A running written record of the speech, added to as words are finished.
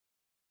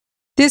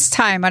This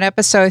time on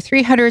episode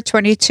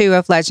 322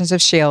 of Legends of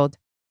S.H.I.E.L.D.,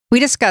 we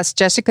discuss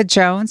Jessica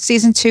Jones,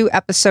 Season 2,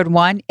 Episode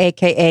 1,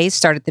 a.k.a.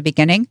 Start at the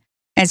Beginning,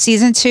 and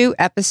Season 2,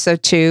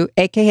 Episode 2,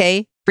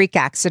 a.k.a. Freak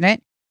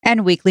Accident,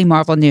 and weekly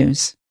Marvel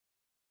news.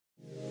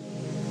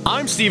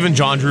 I'm Stephen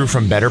John Drew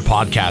from Better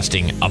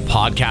Podcasting, a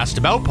podcast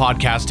about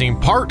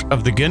podcasting, part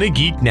of the Gonna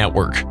Geek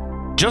Network.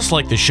 Just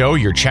like the show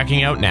you're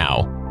checking out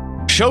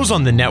now. Shows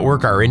on the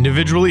network are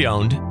individually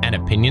owned, and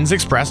opinions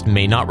expressed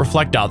may not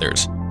reflect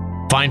others.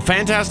 Find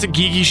fantastic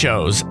geeky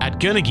shows at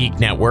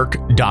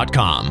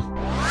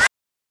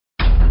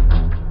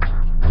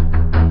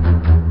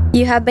GonnaGeekNetwork.com.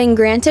 You have been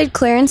granted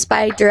clearance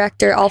by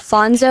Director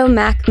Alfonso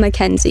Mack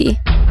Mackenzie.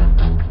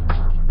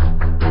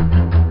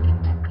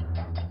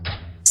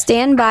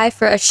 Stand by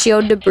for a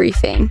S.H.I.E.L.D.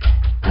 debriefing.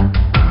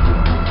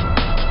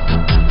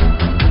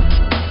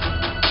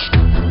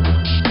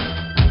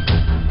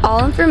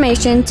 All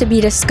information to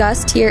be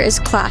discussed here is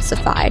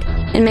classified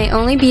and may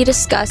only be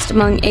discussed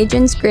among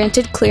agents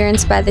granted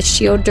clearance by the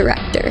S.H.I.E.L.D.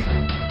 Director.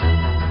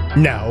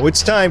 Now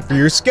it's time for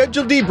your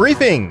scheduled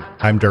debriefing.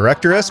 I'm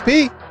Director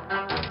SP.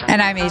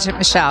 And I'm Agent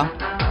Michelle.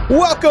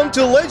 Welcome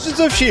to Legends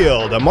of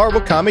S.H.I.E.L.D., a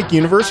Marvel Comic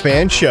Universe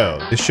fan show.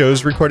 The show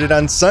is recorded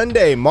on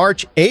Sunday,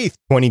 March 8th,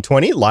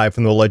 2020, live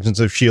from the Legends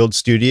of S.H.I.E.L.D.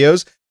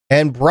 studios,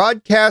 and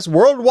broadcast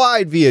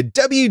worldwide via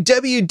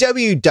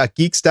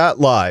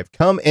www.geeks.live.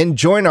 Come and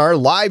join our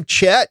live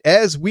chat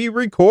as we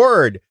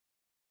record.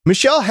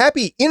 Michelle,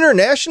 happy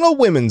International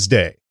Women's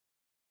Day.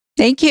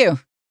 Thank you.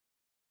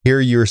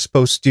 Here you're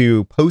supposed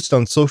to post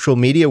on social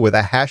media with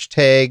a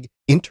hashtag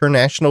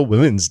International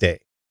Women's Day.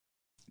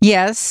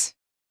 Yes,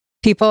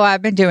 people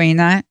have been doing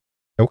that.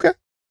 Okay.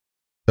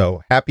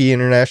 So happy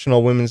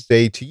International Women's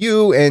Day to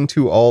you and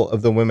to all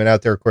of the women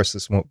out there. Of course,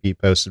 this won't be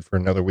posted for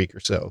another week or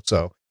so.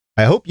 So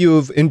I hope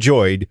you've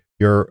enjoyed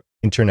your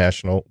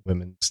International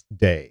Women's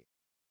Day.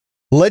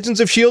 Legends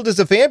of S.H.I.E.L.D. is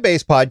a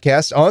fan-based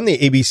podcast on the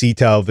ABC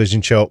television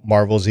show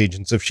Marvel's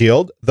Agents of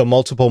S.H.I.E.L.D., the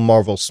multiple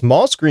Marvel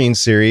small screen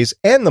series,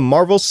 and the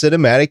Marvel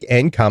cinematic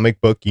and comic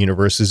book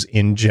universes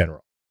in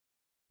general.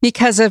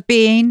 Because of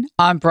being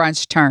on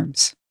brunch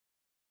terms.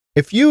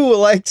 If you would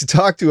like to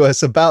talk to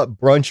us about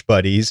brunch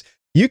buddies,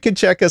 you can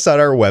check us out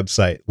our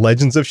website,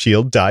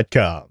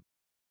 legendsofshield.com.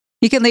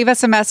 You can leave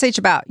us a message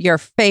about your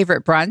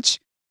favorite brunch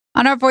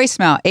on our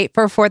voicemail,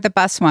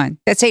 844-THE-BUS-1.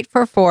 That's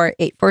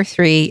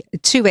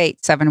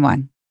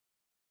 844-843-2871.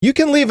 You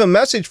can leave a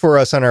message for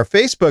us on our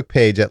Facebook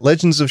page at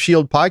Legends of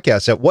S.H.I.E.L.D.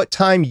 Podcast at what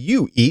time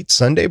you eat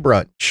Sunday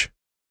brunch.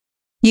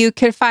 You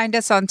can find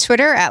us on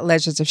Twitter at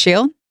Legends of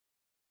S.H.I.E.L.D.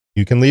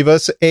 You can leave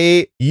us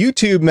a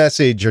YouTube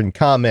message and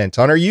comment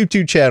on our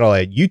YouTube channel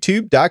at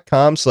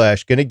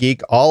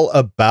youtube.com/GonnaGeek, all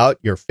about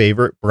your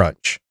favorite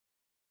brunch.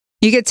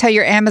 You can tell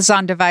your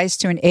Amazon device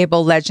to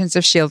enable Legends of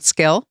S.H.I.E.L.D.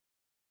 skill.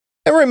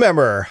 And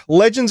remember,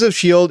 Legends of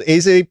S.H.I.E.L.D.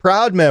 is a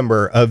proud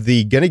member of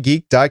the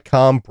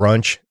GonnaGeek.com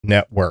Brunch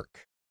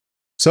Network.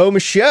 So,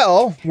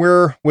 Michelle,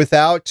 we're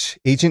without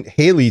Agent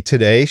Haley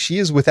today. She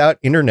is without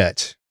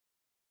internet.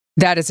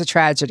 That is a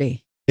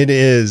tragedy. It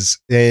is.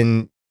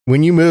 And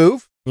when you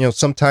move,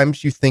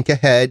 sometimes you think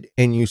ahead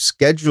and you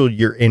schedule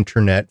your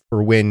internet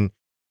for when,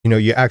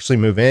 you actually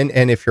move in.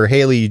 And if you're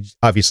Haley, you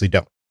obviously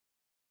don't.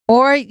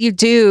 Or you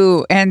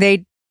do, and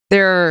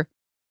they're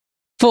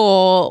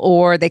full,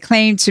 or they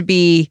claim to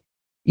be,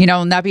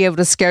 not be able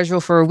to schedule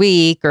for a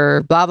week,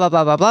 or blah, blah,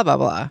 blah, blah, blah, blah,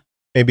 blah.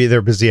 Maybe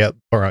they're busy at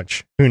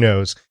brunch. Who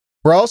knows?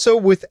 We're also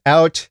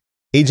without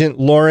Agent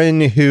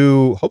Lauren,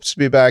 who hopes to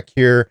be back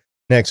here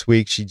next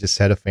week. She just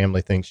had a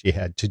family thing she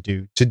had to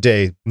do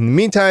today. In the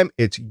meantime,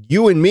 it's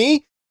you and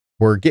me.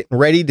 We're getting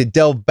ready to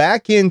delve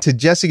back into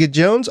Jessica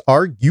Jones.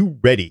 Are you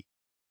ready?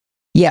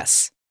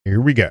 Yes.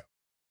 Here we go.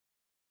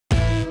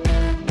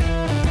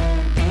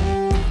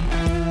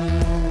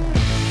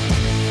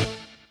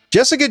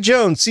 Jessica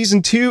Jones,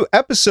 Season 2,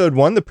 Episode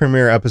 1, the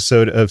premiere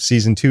episode of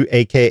Season 2,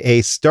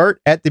 a.k.a.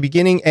 Start at the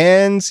Beginning,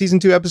 and Season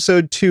 2,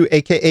 Episode 2,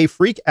 a.k.a.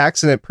 Freak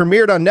Accident,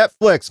 premiered on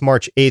Netflix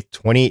March 8th,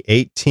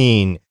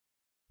 2018.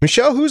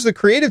 Michelle, who's the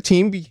creative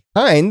team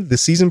behind the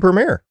season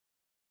premiere?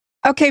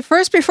 Okay,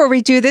 first, before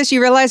we do this,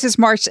 you realize it's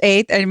March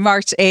 8th, and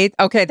March 8th,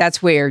 okay,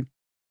 that's weird.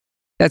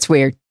 That's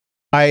weird.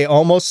 I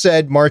almost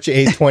said March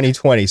 8th,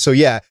 2020. So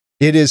yeah,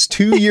 it is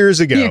 2 years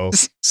ago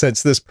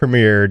since this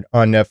premiered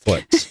on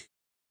Netflix.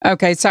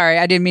 Okay, sorry,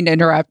 I didn't mean to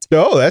interrupt.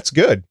 Oh, that's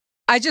good.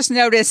 I just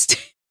noticed.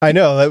 I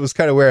know, that was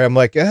kind of where I'm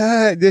like,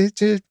 okay,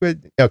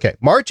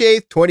 March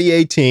 8th,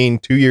 2018,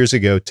 2 years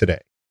ago today.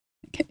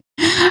 Okay.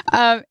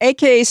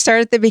 AKA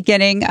Start at the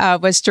Beginning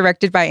was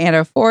directed by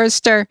Anna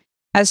Forrester,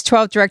 has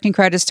 12 directing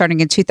credits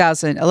starting in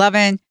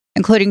 2011,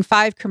 including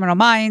 5 Criminal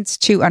Minds,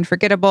 2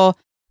 Unforgettable,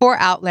 4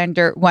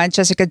 Outlander, 1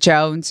 Jessica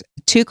Jones,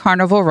 2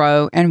 Carnival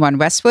Row, and 1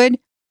 Westwood.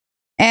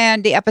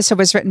 And the episode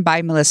was written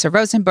by Melissa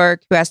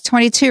Rosenberg, who has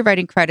 22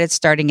 writing credits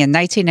starting in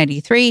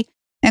 1993,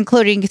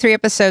 including 3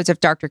 episodes of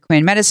Dr.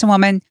 Quinn, Medicine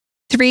Woman,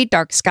 3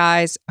 Dark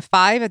Skies,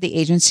 5 of The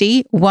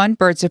Agency, 1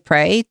 Birds of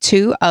Prey,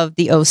 2 of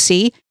The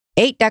OC,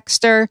 8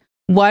 Dexter,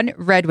 1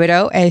 Red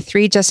Widow, and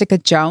 3 Jessica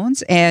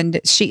Jones. And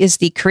she is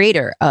the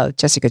creator of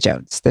Jessica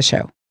Jones, the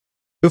show.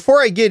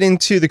 Before I get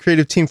into the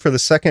creative team for the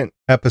second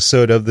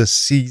episode of this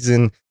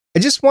season, I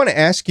just want to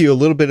ask you a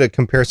little bit of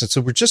comparison.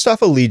 So we're just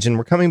off of Legion.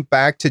 We're coming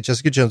back to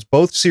Jessica Jones.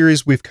 Both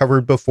series we've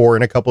covered before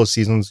in a couple of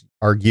seasons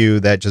argue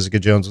that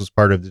Jessica Jones was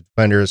part of the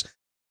Defenders.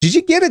 Did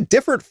you get a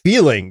different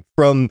feeling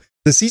from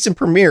the season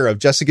premiere of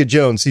Jessica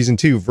Jones Season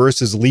 2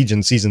 versus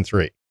Legion Season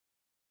 3?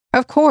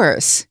 Of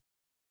course.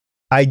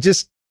 I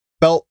just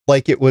felt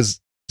like it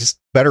was just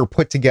better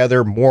put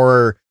together,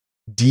 more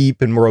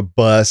deep and more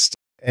robust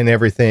and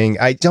everything.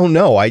 I don't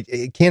know. I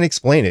can't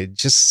explain it. It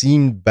just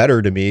seemed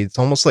better to me. It's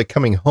almost like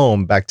coming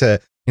home back to,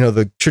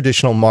 the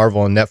traditional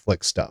Marvel and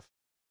Netflix stuff.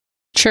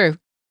 True.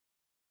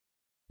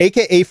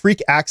 AKA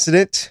Freak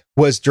Accident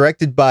was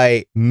directed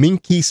by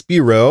Minky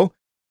Spiro.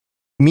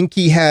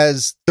 Minky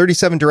has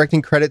 37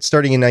 directing credits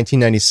starting in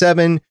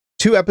 1997,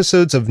 2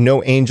 episodes of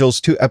No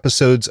Angels, 2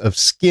 episodes of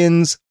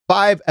Skins,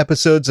 5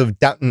 episodes of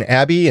Downton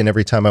Abbey, and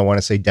every time I want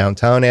to say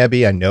Downtown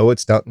Abbey, I know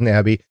it's Downton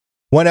Abbey.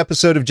 1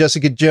 episode of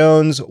Jessica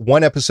Jones,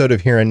 1 episode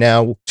of Here and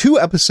Now, 2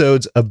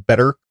 episodes of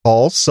Better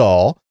Call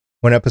Saul,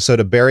 1 episode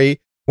of Barry,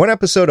 1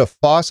 episode of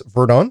Foss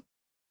Verdon,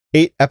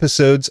 8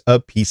 episodes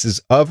of Pieces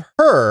of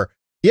Her.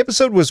 The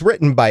episode was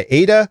written by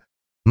Ada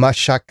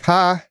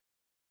Mashaka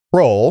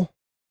Kroll,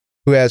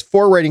 who has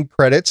 4 writing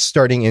credits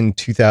starting in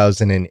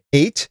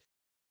 2008,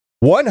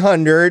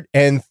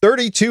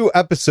 132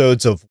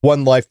 episodes of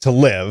One Life to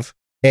Live.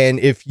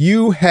 And if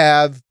you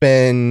have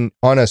been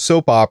on a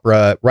soap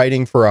opera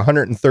writing for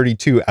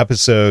 132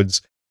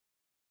 episodes,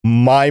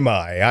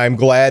 I'm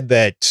glad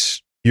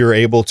that you're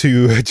able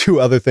to do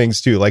other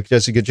things too, like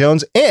Jessica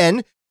Jones,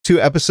 and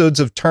 2 episodes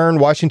of Turn,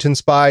 Washington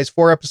Spies,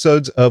 4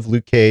 episodes of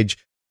Luke Cage,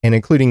 and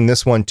including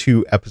this one,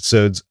 2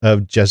 episodes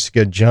of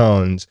Jessica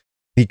Jones.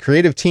 The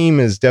creative team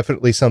is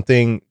definitely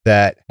something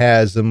that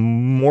has a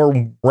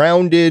more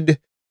rounded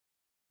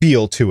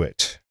feel to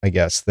it, I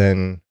guess,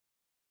 than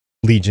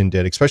Legion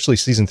did, especially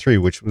season 3,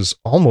 which was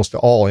almost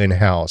all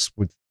in-house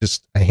with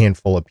just a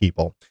handful of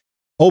people.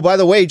 Oh, by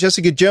the way,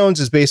 Jessica Jones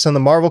is based on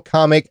the Marvel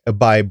comic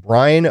by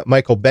Brian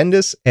Michael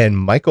Bendis and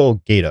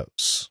Michael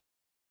Gaydos.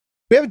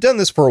 We haven't done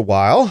this for a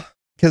while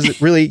because it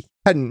really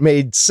hadn't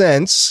made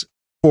sense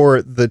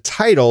for the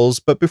titles,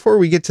 but before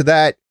we get to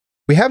that,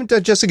 we haven't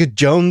done Jessica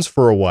Jones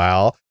for a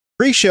while.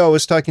 Pre-show, I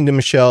was talking to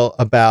Michelle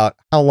about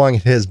how long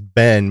it has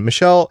been.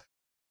 Michelle,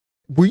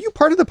 were you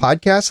part of the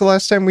podcast the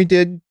last time we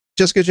did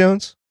Jessica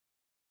Jones?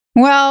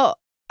 Well,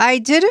 I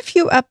did a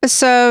few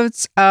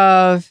episodes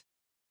of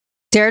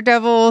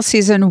Daredevil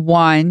season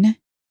 1.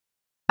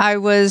 I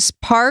was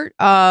part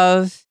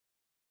of,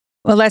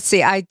 well, let's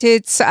see. I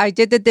did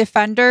the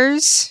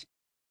Defenders.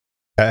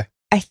 Okay.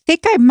 I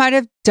think I might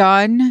have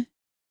done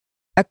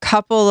a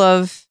couple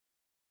of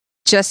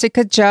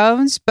Jessica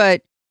Jones,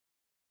 but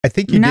I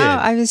think you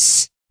did.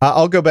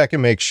 I'll go back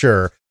and make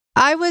sure.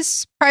 I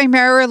was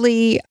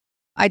primarily,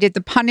 I did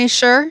the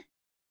Punisher.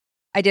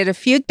 I did a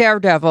few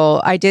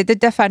Daredevil. I did the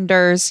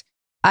Defenders,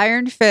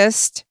 Iron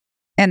Fist,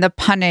 and the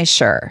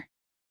Punisher.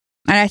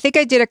 And I think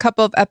I did a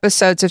couple of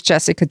episodes of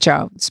Jessica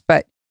Jones,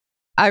 but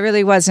I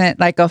really wasn't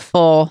like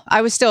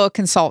I was still a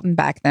consultant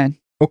back then.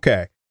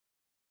 Okay.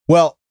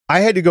 Well,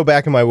 I had to go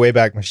back in my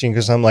Wayback Machine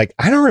because I'm like,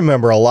 I don't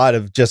remember a lot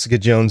of Jessica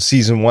Jones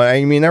season 1.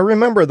 I mean, I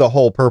remember the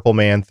whole Purple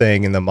Man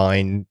thing and the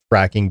mind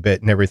fracking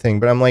bit and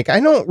everything, but I'm like, I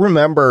don't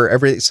remember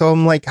everything. So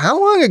I'm like,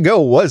 how long ago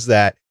was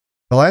that?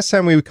 The last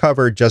time we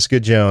covered Jessica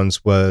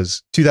Jones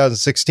was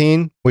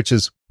 2016, which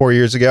is 4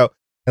 years ago.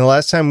 And the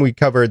last time we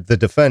covered The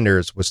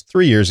Defenders was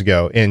 3 years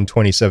ago in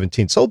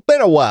 2017. So it's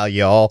been a while,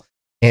 y'all.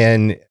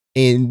 And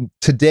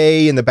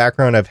today in the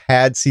background, I've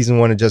had season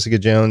 1 of Jessica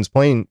Jones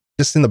playing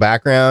just in the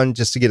background,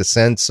 just to get a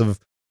sense of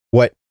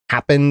what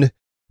happened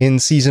in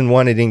season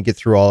 1. I didn't get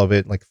through all of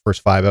it, like the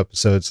first 5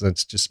 episodes. So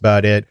that's just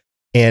about it.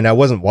 And I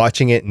wasn't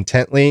watching it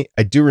intently.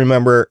 I do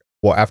remember,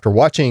 well, after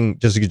watching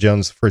Jessica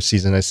Jones the first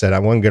season, I said I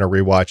wasn't going to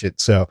rewatch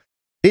it. So I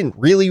didn't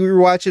really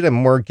rewatch it. I'm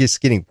more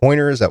just getting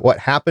pointers at what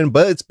happened,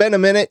 but it's been a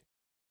minute.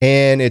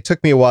 And it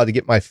took me a while to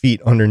get my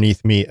feet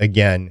underneath me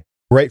again,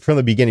 right from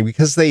the beginning,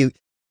 because they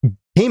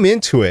came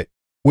into it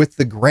with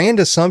the grand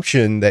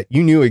assumption that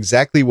you knew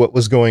exactly what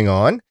was going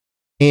on.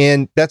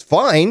 And that's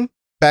fine.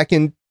 Back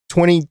in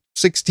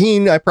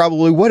 2016, I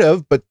probably would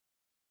have,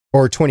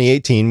 or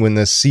 2018 when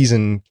this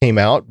season came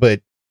out,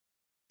 but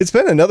it's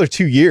been another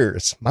 2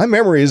 years. My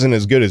memory isn't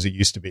as good as it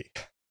used to be.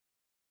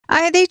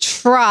 They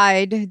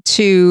tried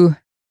to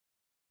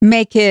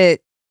make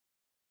it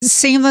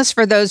seamless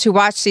for those who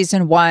watched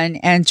season 1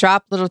 and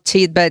drop little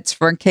tidbits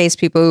for in case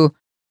people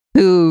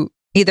who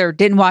either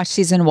didn't watch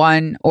season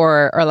 1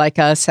 or like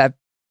us have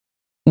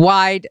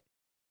wide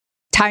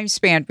time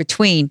span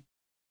between.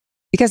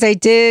 Because I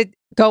did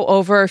go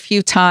over a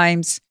few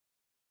times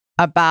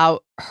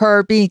about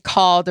her being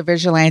called a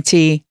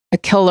vigilante, a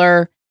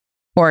killer,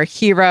 or a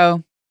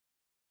hero.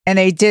 And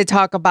they did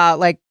talk about,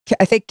 like,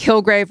 I think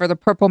Kilgrave or the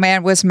Purple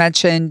Man was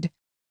mentioned.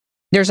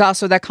 There's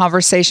also that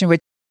conversation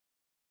with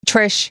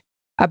Trish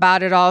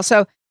about it all.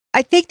 So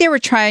I think they were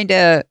trying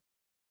to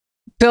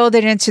build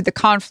it into the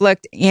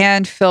conflict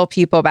and fill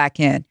people back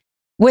in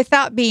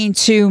without being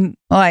too,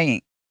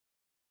 like,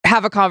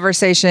 have a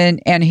conversation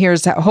and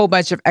here's a whole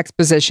bunch of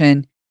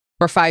exposition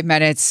for 5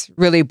 minutes,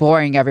 really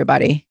boring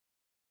everybody.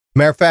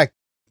 Matter of fact,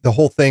 the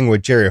whole thing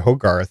with Jerry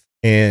Hogarth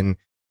and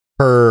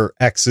her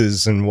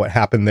exes and what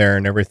happened there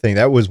and everything,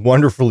 that was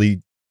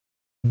wonderfully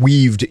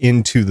weaved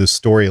into the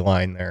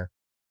storyline there.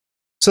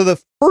 So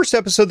the first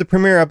episode, the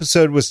premiere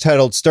episode, was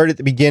titled Start at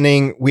the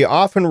Beginning. We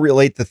often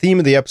relate the theme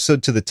of the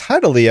episode to the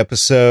title of the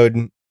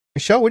episode.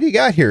 Michelle, what do you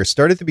got here?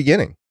 Start at the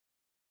beginning.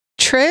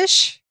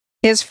 Trish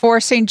is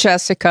forcing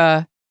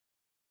Jessica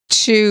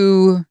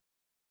to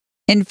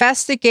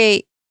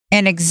investigate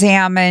and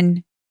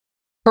examine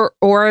her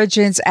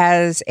origins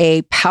as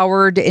a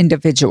powered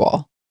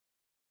individual.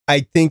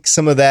 I think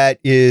some of that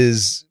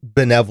is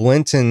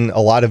benevolent and a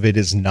lot of it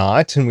is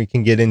not, and we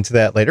can get into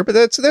that later, but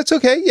that's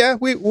okay. Yeah,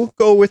 we'll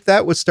go with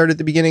that. We'll start at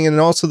the beginning. And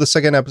also the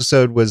second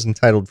episode was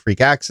entitled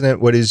Freak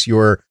Accident. What is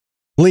your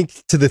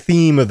link to the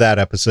theme of that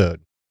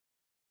episode?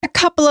 A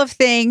couple of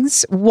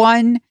things.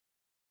 One,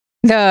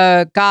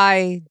 the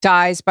guy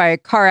dies by a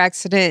car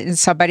accident and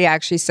somebody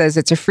actually says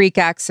it's a freak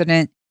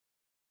accident.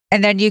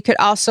 And then you could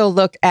also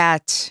look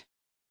at,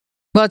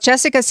 well,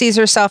 Jessica sees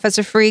herself as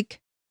a freak.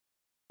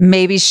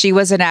 Maybe she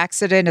was an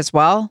accident as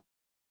well.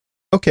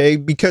 Okay,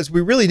 because we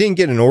really didn't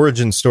get an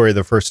origin story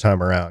the first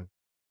time around.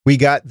 We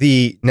got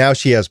the, now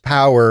she has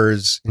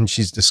powers and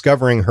she's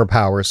discovering her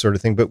powers sort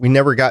of thing, but we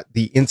never got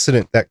the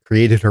incident that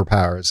created her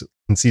powers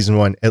in season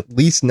 1, at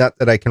least not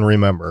that I can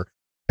remember.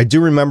 I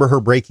do remember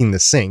her breaking the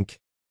sink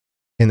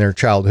in their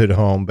childhood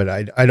home, but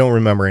I don't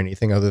remember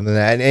anything other than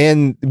that.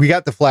 And we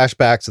got the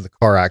flashbacks of the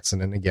car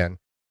accident again,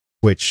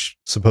 which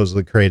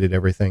supposedly created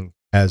everything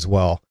as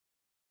well.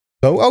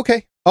 So,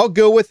 okay, I'll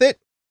go with it.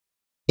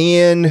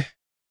 And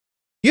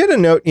you had a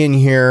note in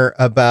here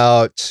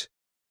about,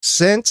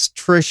 since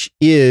Trish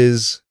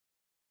is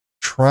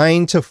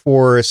trying to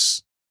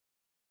force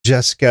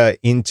Jessica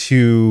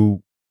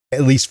into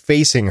at least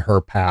facing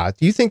her path,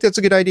 do you think that's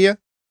a good idea?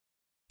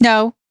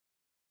 No.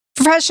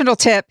 Professional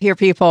tip here,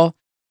 people.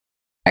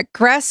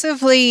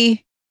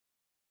 Aggressively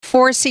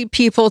forcing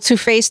people to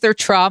face their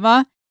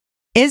trauma,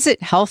 is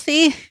it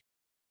healthy?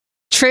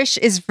 Trish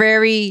is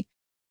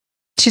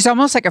she's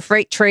almost like a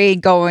freight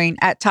train going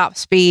at top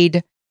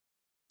speed.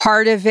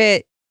 Part of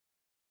it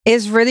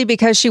is really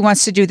because she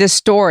wants to do this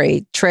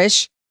story.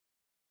 Trish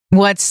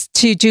wants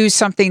to do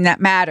something that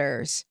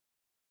matters.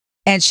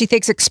 And she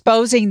thinks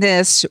exposing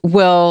this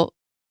will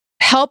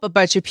help a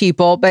bunch of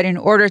people. But in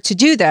order to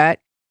do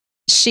that,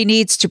 she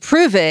needs to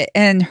prove it.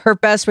 And her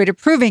best way to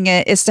proving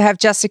it is to have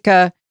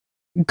Jessica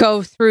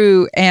go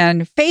through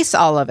and face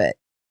all of it.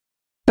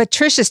 But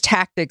Trish's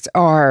tactics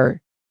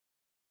are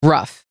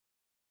rough.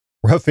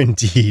 Rough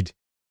indeed.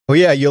 Oh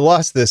yeah, you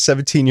lost this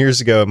 17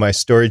 years ago in my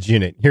storage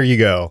unit. Here you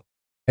go.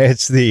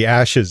 It's the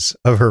ashes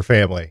of her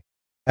family.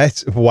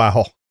 That's,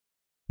 wow.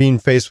 Being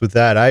faced with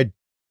that, I'd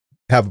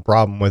have a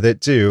problem with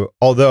it too.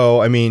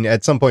 Although, I mean,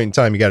 at some point in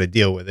time, you got to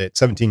deal with it.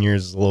 17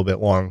 years is a little bit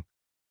long.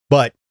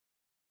 But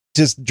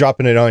just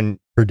dropping it on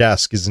her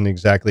desk isn't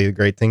exactly a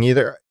great thing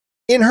either.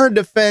 In her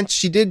defense,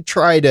 she did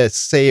try to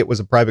say it was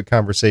a private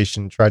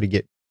conversation, try to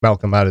get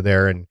Malcolm out of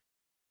there, and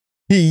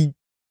he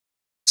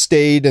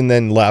stayed and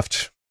then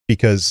left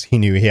because he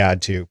knew he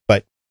had to.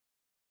 But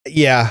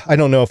yeah, I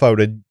don't know if I would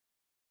have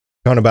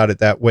gone about it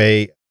that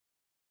way.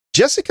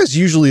 Jessica's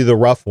usually the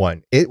rough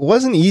one. It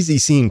wasn't easy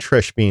seeing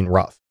Trish being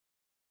rough.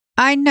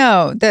 I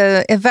know.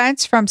 The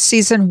events from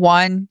season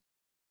 1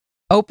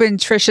 opened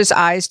Trish's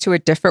eyes to a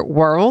different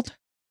world.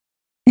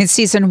 In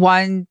season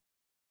 1,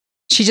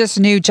 she just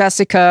knew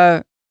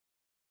Jessica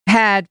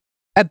had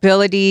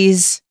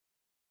abilities,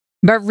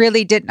 but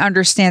really didn't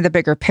understand the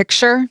bigger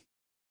picture.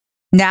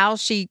 Now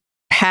she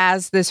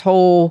has this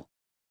whole,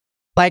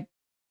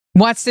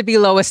 wants to be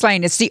Lois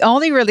Lane. It's the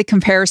only really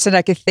comparison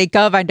I could think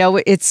of. I know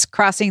it's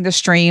crossing the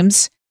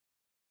streams,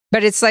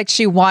 but it's like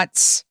she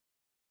wants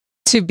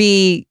to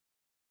be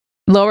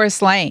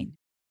Lois Lane.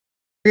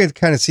 I could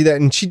kind of see that.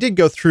 And she did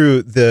go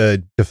through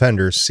the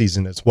Defenders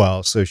season as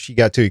well. So she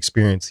got to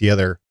experience the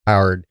other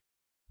powered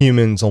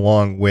humans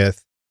along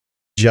with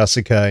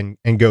Jessica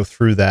and go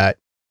through that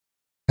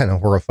kind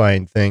of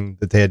horrifying thing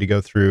that they had to go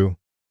through.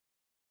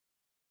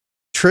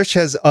 Trish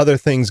has other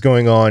things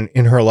going on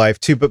in her life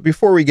too. But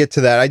before we get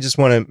to that, I just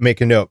want to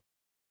make a note.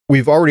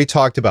 We've already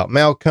talked about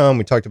Malcolm.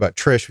 We talked about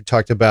Trish. We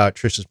talked about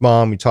Trish's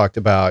mom. We kind of talked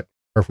about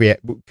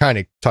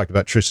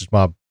Trish's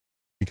mom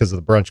because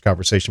of the brunch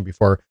conversation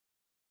before.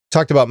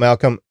 Talked about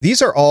Malcolm.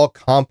 These are all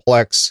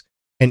complex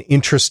and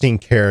interesting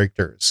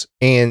characters.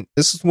 And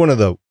this is one of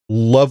the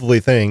lovely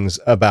things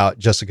about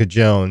Jessica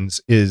Jones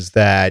is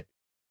that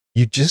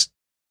you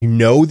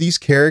know these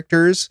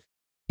characters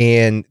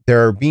and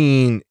they're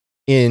being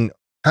in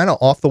kind of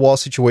off the wall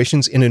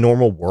situations in a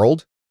normal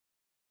world.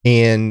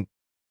 And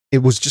it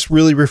was just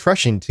really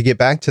refreshing to get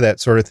back to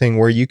that sort of thing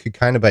where you could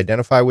kind of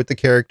identify with the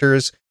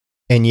characters.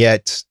 And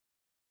yet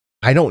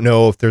I don't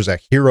know if there's a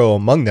hero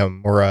among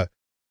them or a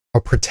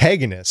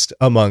protagonist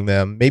among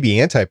them, maybe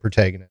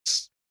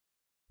anti-protagonists.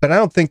 But I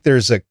don't think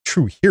there's a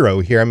true hero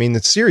here. I mean,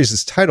 the series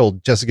is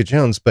titled Jessica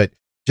Jones, but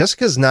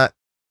Jessica's not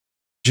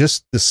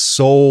just the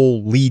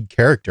sole lead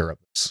character of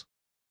this.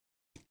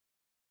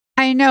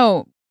 I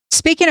know.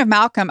 Speaking of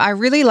Malcolm, I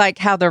really like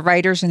how the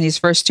writers in these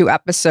first 2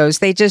 episodes,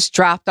 they just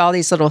dropped all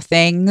these little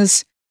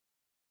things.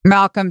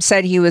 Malcolm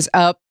said he was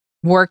up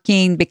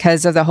working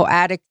because of the whole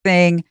addict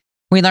thing.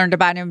 We learned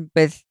about him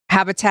with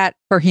Habitat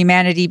for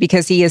Humanity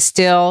because he is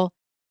still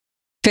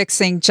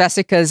fixing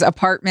Jessica's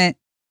apartment.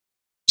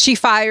 She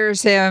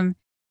fires him.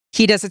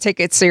 He doesn't take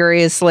it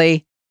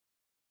seriously.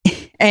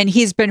 And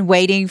he's been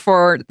waiting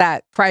for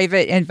that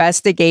private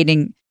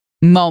investigating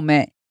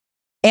moment.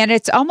 And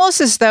it's almost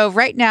as though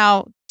right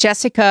now,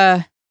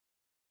 Jessica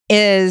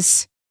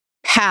is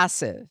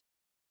passive.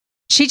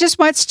 She just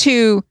wants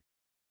to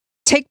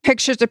take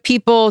pictures of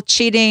people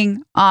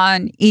cheating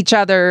on each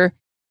other,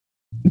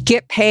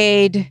 get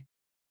paid,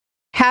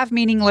 have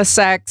meaningless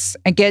sex,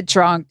 and get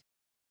drunk.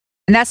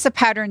 And that's the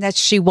pattern that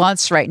she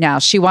wants right now.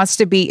 She wants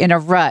to be in a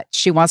rut.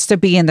 She wants to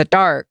be in the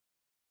dark.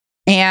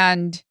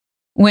 And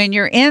when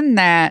you're in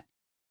that,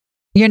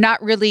 you're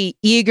not really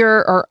eager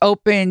or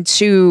open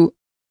to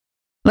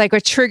like a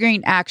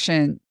triggering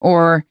action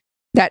or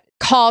that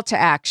call to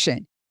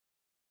action.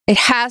 It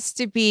has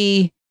to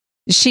be,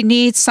 she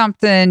needs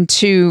something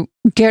to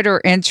get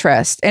her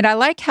interest. And I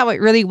like how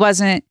it really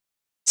wasn't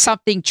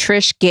something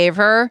Trish gave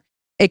her.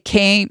 It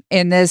came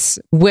in this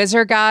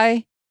Whizzer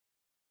guy.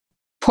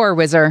 Poor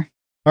Whizzer.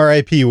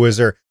 R.I.P.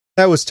 Whizzer.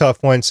 That was a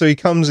tough one. So he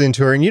comes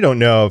into her and you don't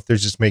know if they're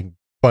just making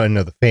fun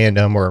of the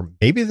fandom or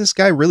maybe this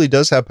guy really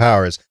does have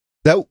powers.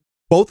 That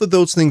both of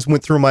those things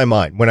went through my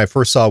mind when I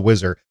first saw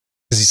Whizzer.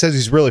 Because he says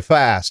he's really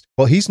fast.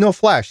 Well, he's no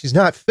Flash. He's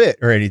not fit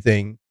or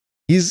anything.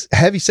 He's a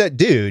heavy-set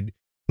dude.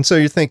 And so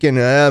you're thinking,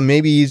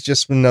 maybe he's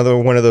just another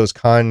one of those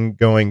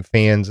con-going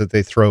fans that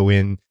they throw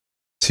in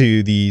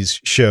to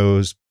these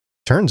shows.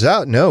 Turns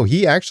out, no,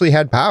 he actually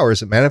had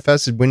powers. It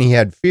manifested when he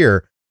had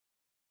fear.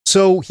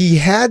 So he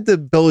had the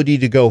ability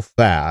to go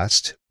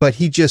fast, but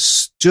he just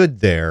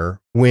stood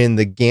there when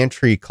the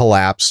gantry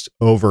collapsed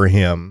over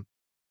him.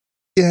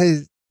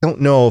 I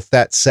don't know if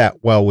that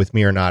sat well with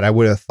me or not. I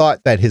would have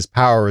thought that his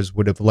powers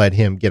would have let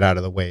him get out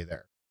of the way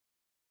there.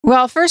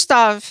 Well, first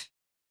off,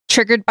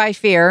 triggered by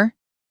fear.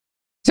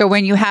 So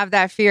when you have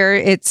that fear,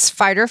 it's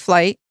fight or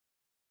flight.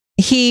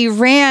 He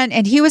ran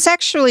and there was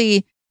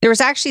actually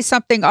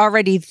something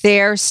already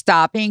there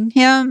stopping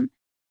him.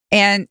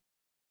 And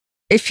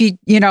if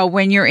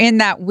when you're in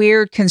that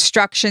weird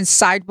construction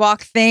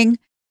sidewalk thing,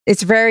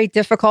 it's very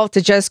difficult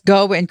to just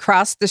go and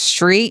cross the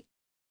street.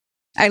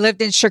 I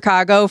lived in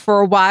Chicago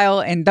for a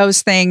while and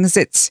those things,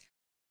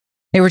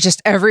 they were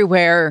just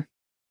everywhere.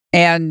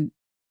 And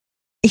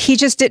he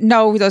just didn't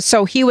know those.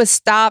 So he was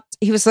stopped.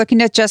 He was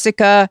looking at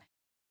Jessica.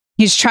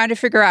 He's trying to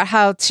figure out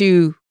how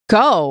to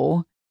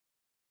go.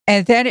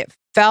 And then it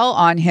fell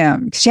on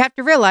him because you have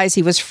to realize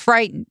he was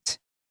frightened.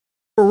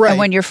 Right. And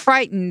when you're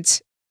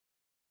frightened,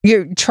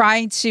 you're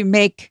trying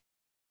to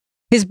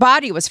his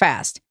body was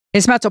fast.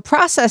 His mental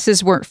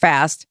processes weren't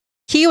fast.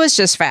 He was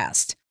just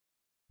fast.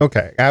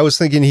 Okay. I was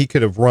thinking he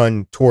could have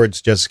run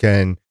towards Jessica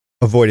and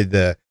avoided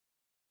the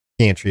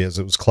gantry as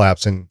it was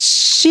collapsing.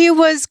 She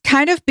was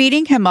kind of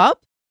beating him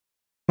up.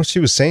 Well, she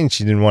was saying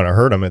she didn't want to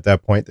hurt him at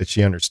that point, that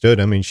she understood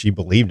him and she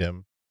believed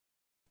him.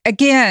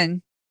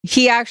 Again,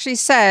 he actually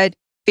said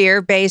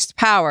fear-based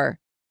power.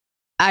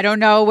 I don't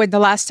know when the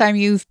last time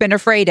you've been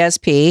afraid,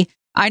 SP.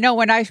 I know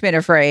when I've been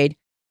afraid.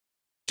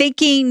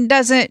 Thinking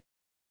doesn't,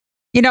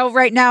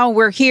 right now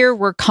we're here,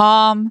 we're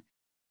calm.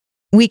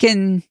 We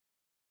can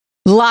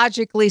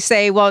logically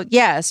say, well,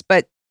 yes,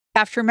 but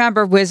have to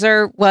remember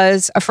Whizzer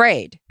was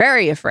afraid,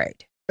 very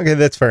afraid. Okay,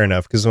 that's fair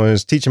enough. Because when I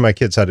was teaching my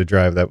kids how to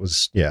drive, that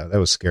was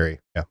scary.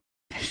 Yeah.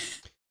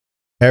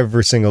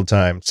 Every single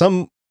time.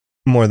 Some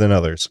more than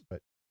others. But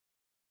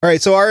all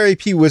right, so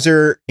R.I.P.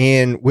 Whizzer,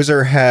 and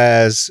Whizzer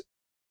has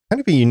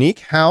kind of a unique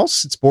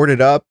house. It's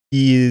boarded up.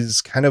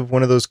 He's kind of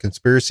one of those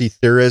conspiracy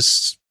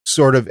theorists,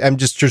 sort of. I'm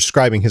just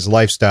describing his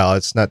lifestyle.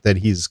 It's not that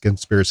he's a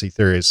conspiracy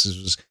theorist. This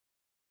was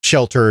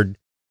sheltered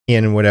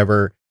in and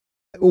whatever.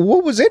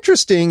 What was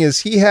interesting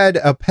is he had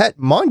a pet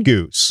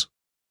mongoose.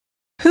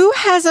 Who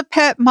has a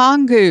pet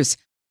mongoose?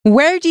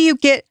 Where do you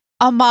get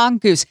a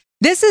mongoose?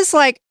 This is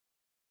like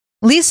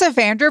Lisa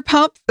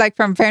Vanderpump, like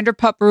from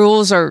Vanderpump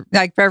Rules or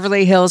like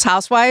Beverly Hills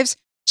Housewives.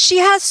 She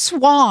has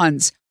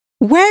swans.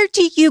 Where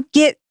do you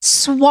get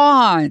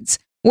swans?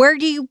 Where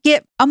do you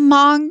get a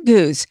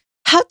mongoose?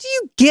 How do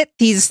you get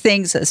these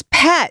things as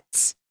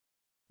pets?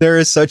 There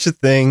is such a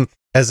thing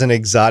as an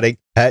exotic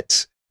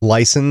pet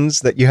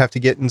license that you have to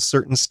get in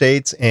certain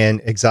states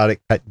and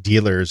exotic pet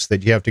dealers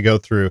that you have to go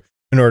through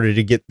in order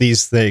to get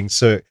these things.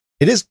 So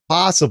it is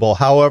possible.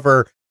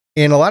 However,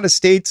 in a lot of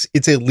states,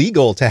 it's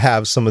illegal to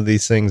have some of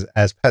these things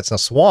as pets. Now,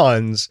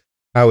 swans,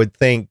 I would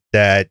think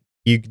that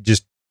you could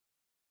just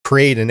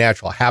create a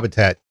natural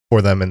habitat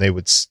for them and they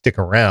would stick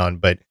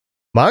around. But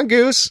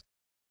mongoose,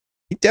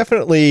 he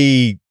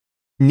definitely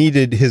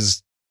needed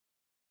his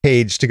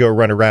cage to go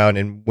run around.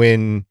 And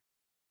when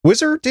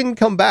Whizzer didn't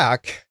come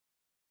back,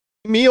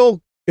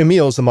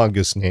 Emil's the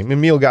mongoose name.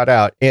 Emil got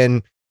out,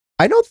 and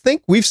I don't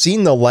think we've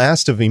seen the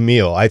last of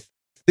Emil. I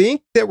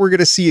think that we're going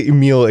to see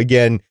Emil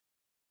again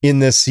in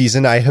this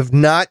season. I have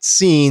not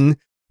seen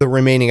the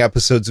remaining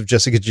episodes of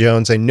Jessica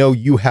Jones. I know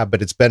you have,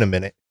 but it's been a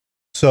minute.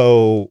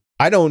 So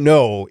I don't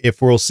know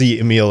if we'll see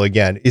Emil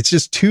again. It's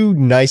just too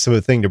nice of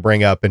a thing to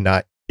bring up and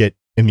not get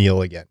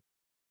Emil again.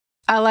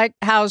 I like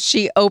how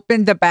she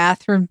opened the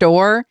bathroom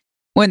door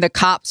when the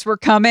cops were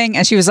coming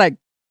and she was like,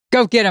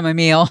 go get him,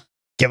 Emil.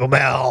 Give him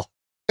hell.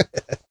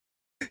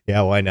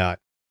 Yeah, why not?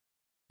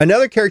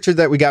 Another character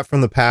that we got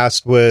from the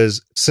past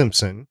was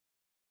Simpson.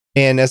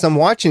 And as I'm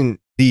watching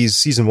these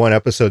season 1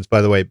 episodes,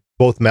 by the way,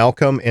 both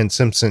Malcolm and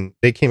Simpson,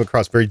 they came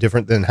across very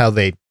different than how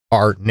they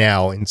are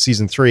now in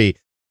season 3. I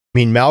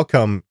mean,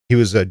 Malcolm, he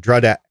was a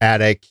drug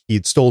addict.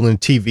 He'd stolen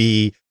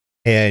TV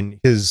and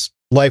his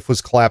life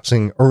was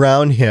collapsing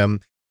around him.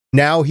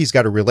 Now he's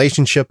got a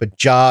relationship, a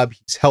job.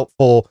 He's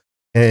helpful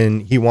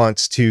and he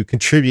wants to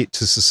contribute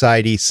to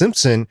society.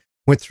 Simpson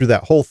went through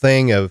that whole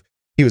thing of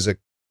he was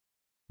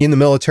in the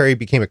military,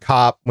 became a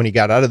cop when he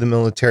got out of the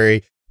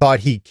military,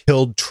 thought he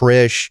killed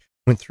Trish,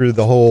 went through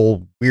the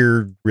whole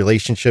weird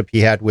relationship he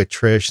had with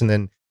Trish, and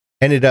then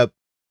ended up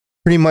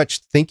pretty much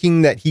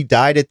thinking that he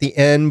died at the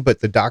end, but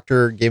the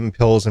doctor gave him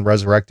pills and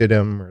resurrected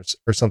him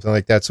or something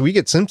like that. So we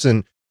get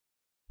Simpson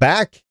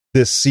back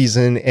this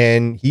season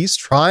and he's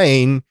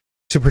trying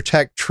to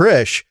protect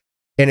Trish.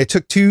 And it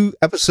took 2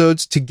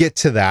 episodes to get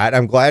to that.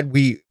 I'm glad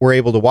we were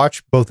able to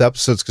watch both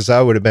episodes because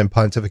I would have been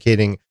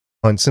pontificating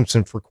on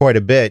Simpson for quite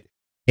a bit.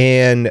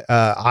 And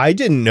I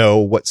didn't know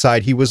what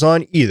side he was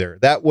on either.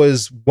 That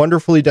was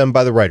wonderfully done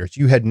by the writers.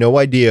 You had no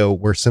idea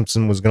where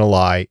Simpson was going to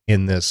lie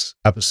in this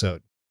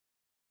episode.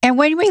 And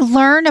when we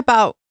learn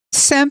about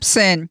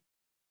Simpson,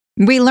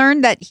 we learn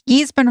that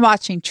he's been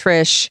watching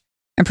Trish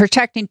and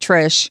protecting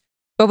Trish,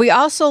 but we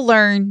also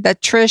learn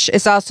that Trish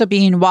is also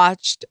being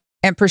watched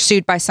and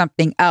pursued by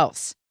something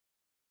else.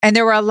 And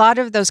there were a lot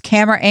of those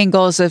camera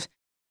angles of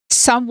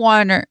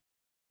someone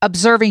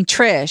observing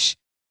Trish.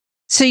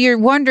 So you're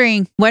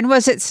wondering, when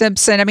was it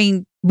Simpson? I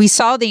mean, we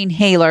saw the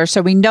inhaler,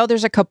 so we know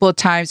there's a couple of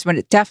times when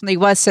it definitely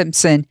was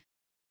Simpson.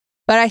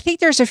 But I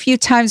think there's a few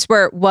times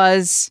where it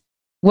was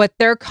what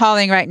they're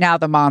calling right now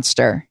the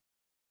monster.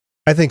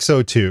 I think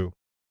so too.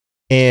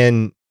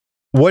 And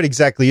what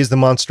exactly is the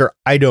monster?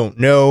 I don't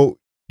know.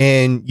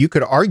 And you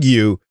could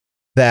argue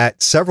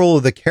that several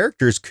of the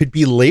characters could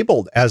be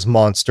labeled as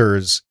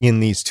monsters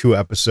in these 2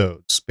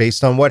 episodes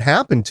based on what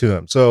happened to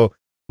them. So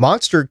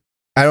monster,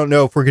 I don't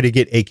know if we're going to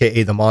get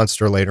AKA the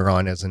monster later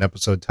on as an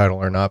episode title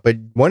or not, but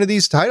one of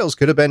these titles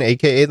could have been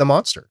AKA the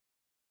monster.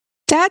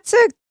 That's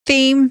a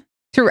theme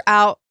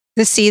throughout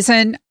the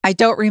season. I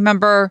don't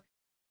remember.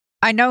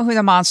 I know who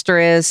the monster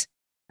is.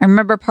 I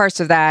remember parts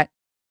of that.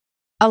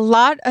 A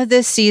lot of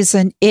this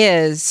season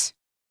is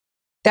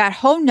that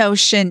whole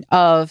notion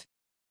of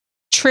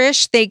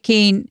Trish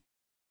thinking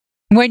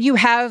when you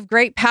have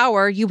great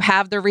power, you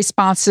have the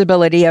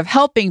responsibility of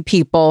helping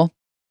people.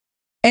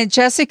 And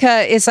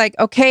Jessica is like,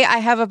 okay, I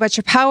have a bunch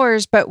of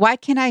powers, but why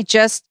can't I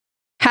just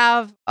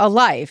have a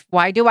life?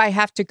 Why do I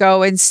have to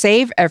go and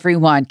save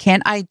everyone?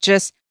 Can't I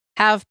just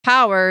have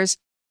powers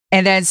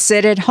and then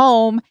sit at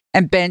home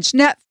and binge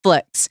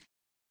Netflix?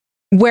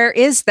 Where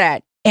is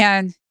that?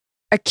 And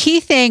a key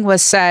thing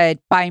was said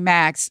by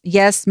Max.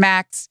 Yes,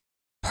 Max,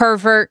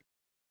 pervert,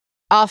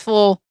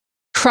 awful,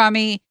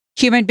 crummy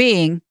human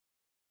being.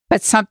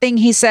 But something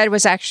he said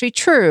was actually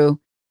true,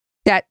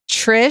 that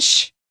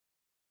Trish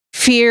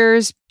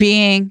fears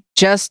being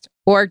just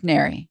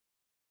ordinary.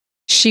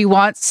 She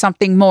wants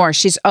something more.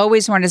 She's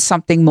always wanted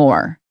something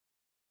more.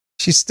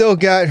 She's still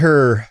got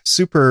her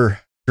super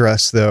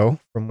dress, though,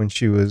 from when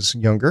she was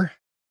younger.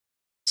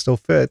 Still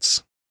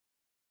fits.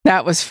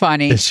 That was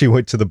funny. She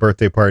went to the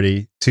birthday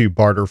party to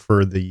barter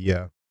for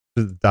the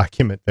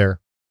document there.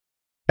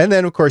 And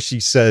then, of course,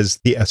 she says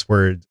the S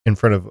word in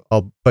front of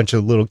a bunch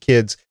of little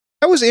kids.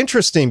 That was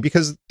interesting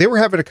because they were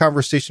having a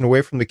conversation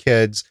away from the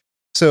kids.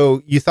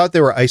 So you thought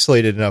they were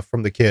isolated enough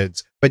from the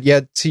kids, but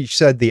yet she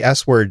said the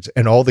S words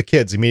and all the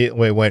kids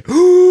immediately went,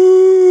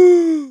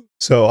 ooh!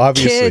 So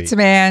obviously. Kids,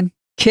 man.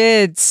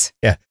 Kids.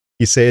 Yeah.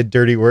 You say a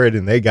dirty word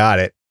and they got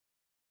it.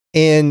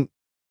 And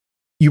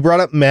you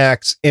brought up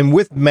Max, and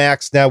with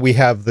Max, now we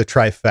have the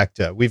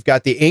trifecta. We've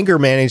got the anger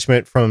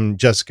management from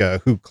Jessica,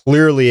 who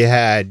clearly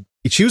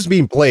she was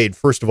being played,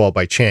 first of all,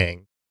 by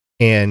Chang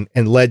and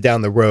led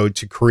down the road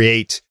to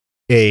create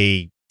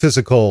a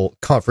physical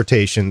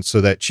confrontation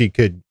so that she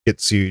could get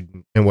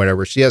sued and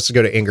whatever. She has to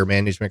go to anger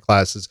management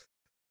classes.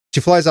 She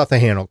flies off the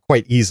handle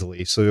quite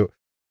easily. So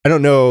I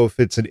don't know if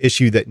it's an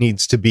issue that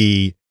needs to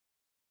be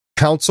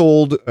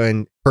counseled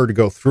and her to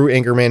go through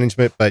anger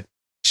management, but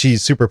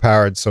she's super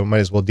powered, so might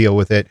as well deal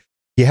with it.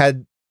 He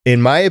had,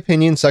 in my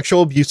opinion,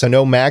 sexual abuse. I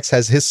know Max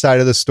has his side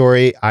of the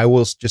story. I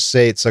will just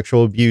say it's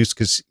sexual abuse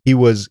because he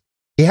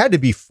had to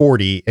be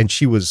 40 and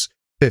she was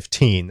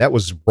 15. That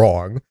was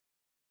wrong.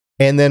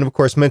 And then, of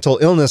course, mental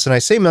illness. And I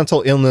say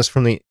mental illness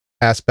from the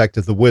aspect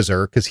of the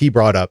Wizard because he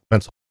brought up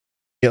mental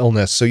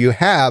illness. So you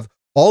have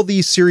all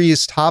these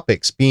serious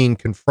topics being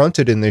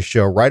confronted in this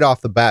show right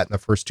off the bat in the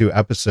first 2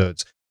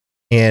 episodes.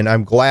 And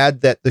I'm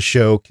glad that the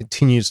show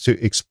continues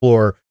to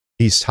explore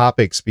these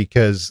topics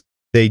because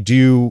they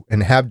do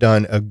and have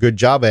done a good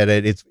job at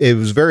it. It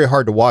was very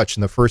hard to watch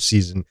in the first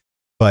season,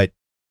 but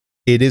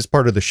it is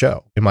part of the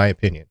show, in my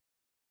opinion.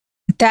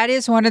 That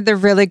is one of the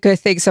really good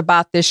things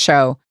about this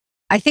show.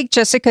 I think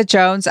Jessica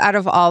Jones, out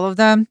of all of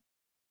them,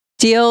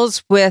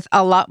 deals with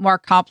a lot more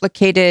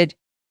complicated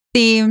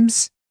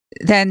themes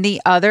than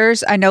the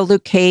others. I know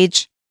Luke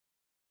Cage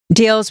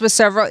deals with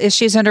several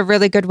issues in a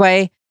really good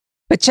way,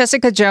 but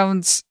Jessica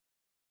Jones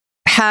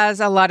has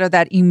a lot of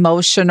that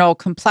emotional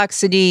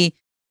complexity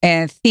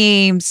and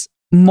themes,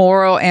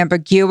 moral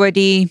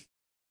ambiguity.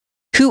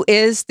 Who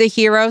is the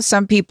hero?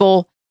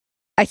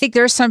 I think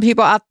there's some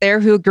people out there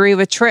who agree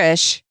with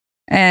Trish,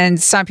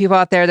 and some people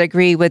out there that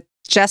agree with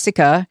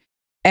Jessica,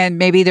 and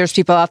maybe there's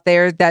people out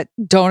there that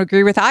don't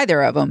agree with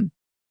either of them.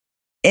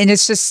 And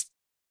it's just,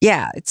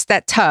 it's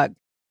that tug.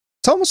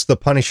 It's almost the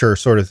Punisher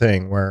sort of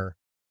thing where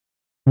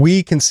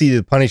we can see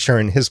the Punisher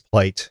in his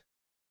plight,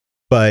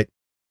 but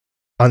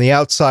on the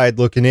outside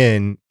looking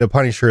in, the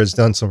Punisher has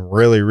done some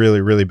really,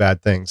 really, really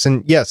bad things.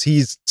 And yes,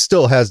 he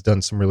still has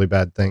done some really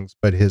bad things,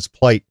 but his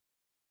plight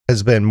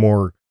has been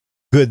more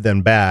good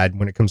than bad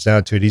when it comes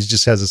down to it. He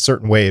just has a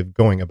certain way of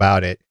going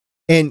about it.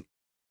 And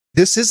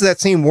this is that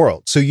same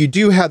world. So you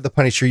do have the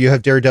Punisher, you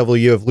have Daredevil,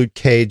 you have Luke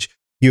Cage,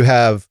 you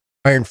have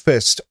Iron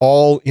Fist,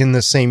 all in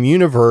the same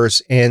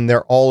universe, and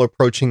they're all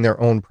approaching their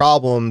own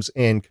problems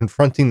and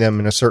confronting them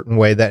in a certain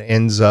way that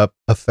ends up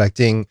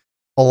affecting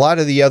a lot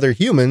of the other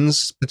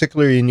humans,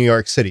 particularly in New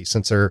York City,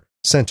 since they're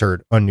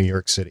centered on New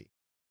York City.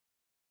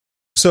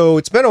 So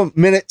it's been a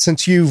minute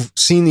since you've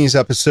seen these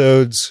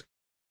episodes.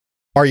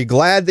 Are you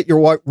glad that you're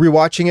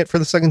rewatching it for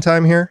the second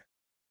time here?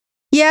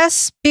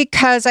 Yes,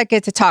 because I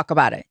get to talk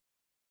about it.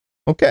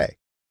 Okay.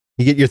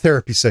 You get your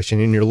therapy session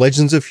in your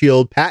Legends of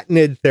S.H.I.E.L.D.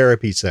 patented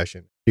therapy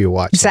session. Do you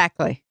watch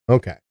Exactly. It?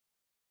 Okay.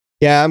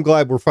 Yeah, I'm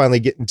glad we're finally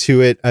getting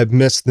to it. I've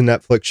missed the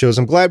Netflix shows.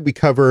 I'm glad we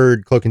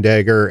covered Cloak and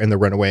Dagger and The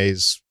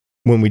Runaways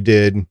when we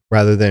did,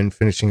 rather than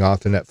finishing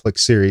off the Netflix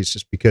series,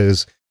 just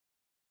because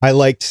I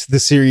liked the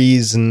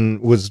series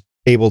and was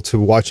able to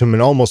watch them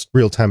in almost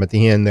real time at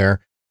the end there.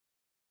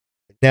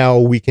 Now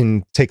we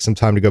can take some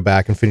time to go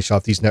back and finish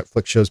off these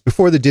Netflix shows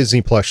before the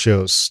Disney Plus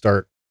shows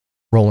start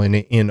rolling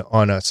in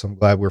on us. I'm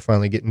glad we're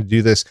finally getting to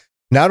do this.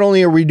 Not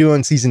only are we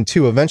doing season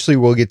 2, eventually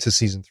we'll get to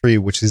season 3,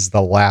 which is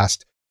the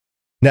last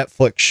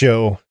Netflix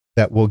show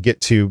that we'll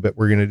get to, but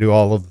we're going to do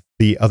all of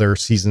the other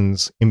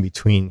seasons in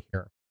between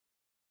here.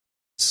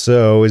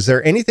 So is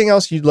there anything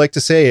else you'd like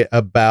to say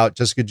about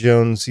Jessica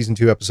Jones season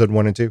 2, episode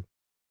 1 and 2?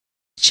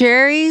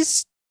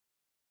 Jerry's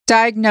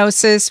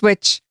diagnosis,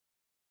 which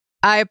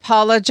I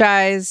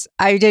apologize.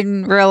 I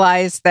didn't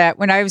realize that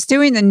when I was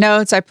doing the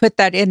notes, I put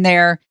that in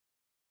there.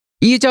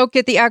 You don't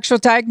get the actual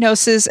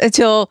diagnosis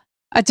until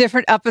a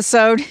different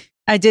episode.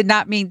 I did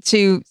not mean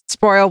to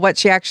spoil what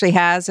she actually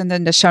has. And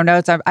then the show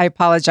notes, I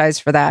apologize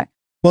for that.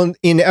 Well,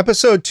 in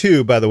episode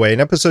 2, by the way,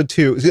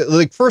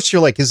 like first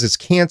you're like, is this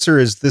cancer?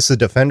 Is this a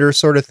Defender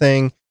sort of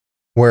thing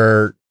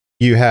where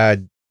you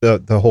had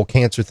the whole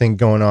cancer thing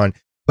going on?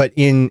 But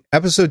in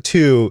episode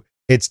 2,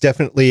 it's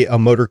definitely a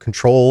motor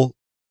control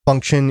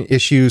function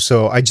issue.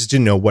 So I just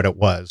didn't know what it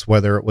was,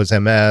 whether it was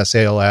MS,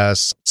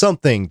 ALS,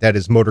 something that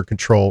is motor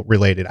control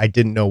related. I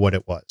didn't know what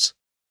it was.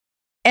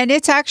 And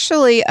it's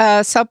actually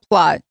a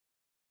subplot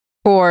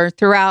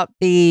throughout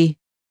the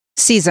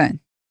season.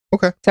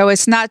 Okay. So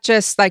it's not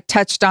just like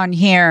touched on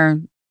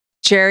here.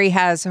 Jerry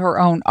has her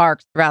own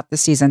arc throughout the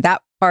season.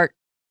 That part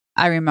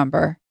I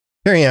remember.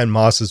 Carrie-Anne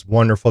Moss is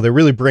wonderful. They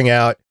really bring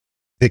out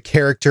the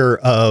character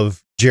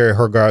of Jerry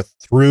Hogarth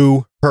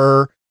through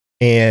her,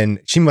 and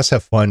she must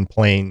have fun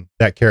playing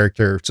that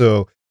character.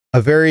 So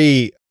a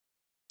very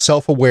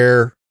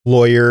self-aware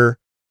lawyer,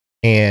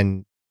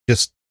 and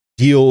just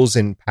deals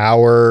in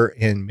power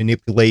and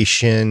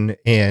manipulation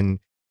and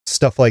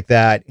stuff like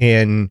that.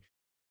 And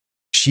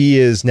she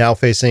is now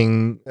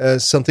facing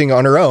something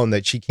on her own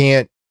that she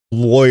can't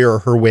lawyer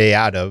her way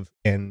out of.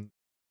 And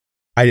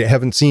I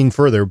haven't seen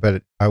further,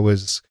 but I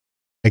was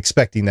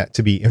expecting that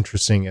to be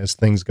interesting as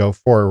things go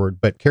forward.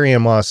 But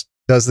Carrie-Anne Moss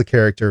does the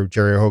character of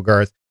Jerry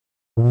Hogarth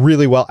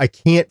really well. I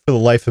can't for the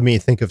life of me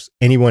think of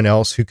anyone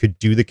else who could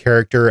do the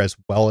character as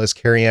well as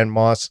Carrie-Anne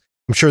Moss.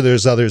 I'm sure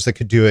there's others that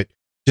could do it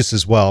just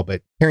as well,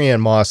 but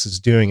Carrie-Anne Moss is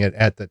doing it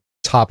at the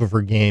top of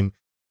her game.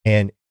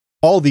 And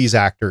all these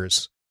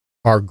actors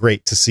are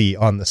great to see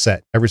on the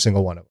set, every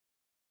single one of them.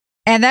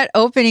 And that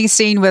opening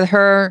scene with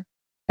her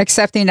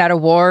accepting that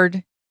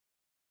award,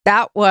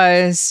 that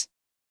was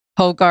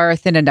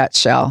Hogarth in a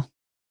nutshell.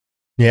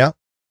 Yeah.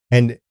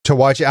 And to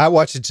watch it, I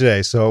watched it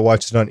today. So I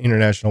watched it on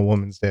International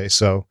Women's Day.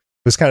 So it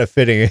was kind of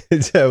fitting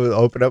to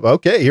open up.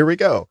 Okay, here we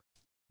go.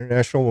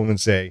 International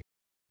Women's Day.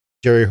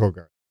 Jerry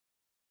Hogarth.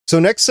 So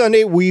next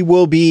Sunday, we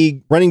will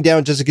be running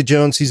down Jessica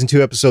Jones season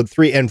 2, episode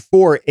 3 and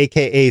 4,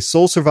 aka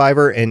Soul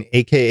Survivor and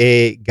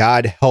aka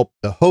God Help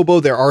the Hobo.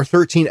 There are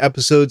 13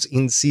 episodes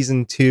in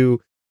season 2,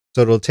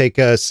 so it'll take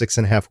us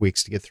 6.5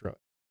 weeks to get through it.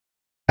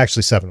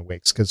 Actually, 7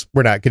 weeks, because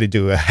we're not going to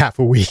do a half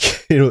a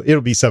week.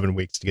 It'll be 7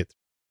 weeks to get through.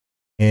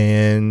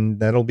 And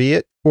that'll be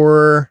it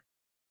for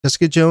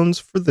Jessica Jones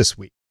for this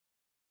week.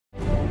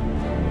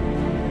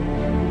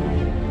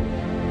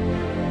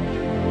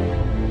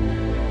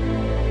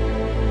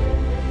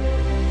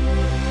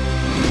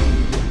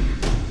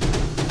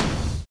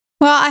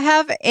 Well, I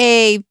have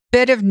a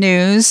bit of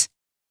news.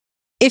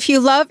 If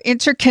you love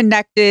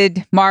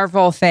interconnected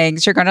Marvel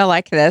things, you're going to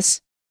like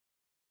this.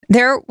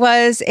 There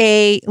was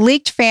a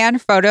leaked fan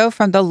photo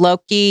from the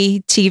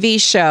Loki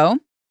TV show,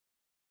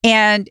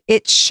 and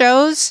it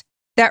shows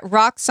that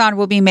Roxxon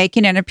will be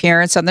making an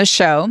appearance on the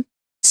show,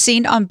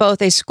 seen on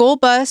both a school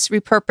bus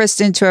repurposed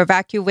into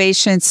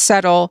evacuation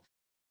shuttle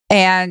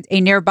and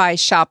a nearby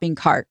shopping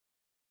cart.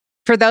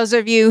 For those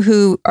of you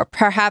who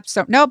perhaps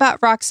don't know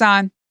about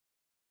Roxxon,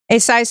 a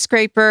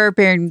skyscraper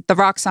bearing the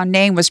Roxxon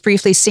name was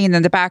briefly seen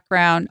in the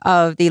background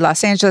of the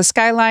Los Angeles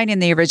skyline in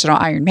the original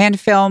Iron Man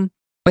film,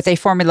 with a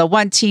Formula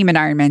One team in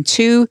Iron Man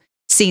 2,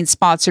 scene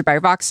sponsored by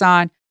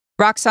Roxxon.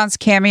 Roxxon's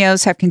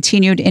cameos have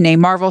continued in a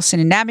Marvel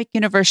Cinematic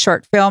Universe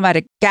short film at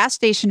a gas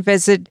station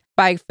visit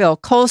by Phil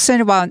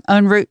Coulson while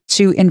en route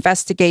to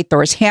investigate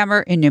Thor's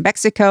hammer in New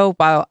Mexico,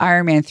 while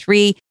Iron Man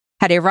 3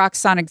 had a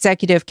Roxxon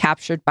executive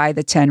captured by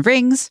the 10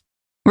 Rings.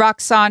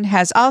 Roxxon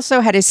has also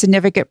had a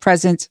significant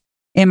presence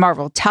in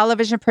Marvel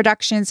television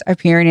productions,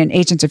 appearing in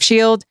Agents of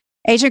S.H.I.E.L.D.,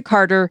 Agent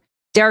Carter,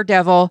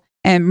 Daredevil,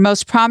 and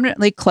most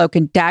prominently Cloak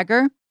and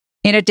Dagger,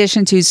 in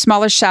addition to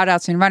smaller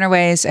shoutouts in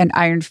Runaways and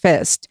Iron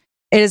Fist.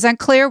 It is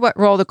unclear what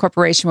role the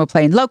corporation will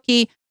play in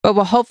Loki, but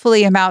will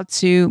hopefully amount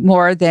to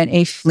more than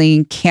a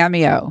fleeting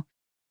cameo.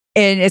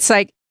 And it's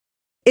like,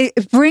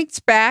 it brings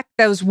back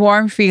those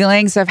warm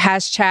feelings of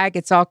hashtag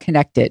it's all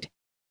connected.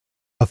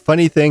 A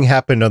funny thing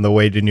happened on the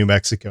way to New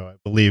Mexico, I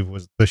believe,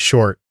 was the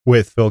short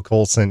with Phil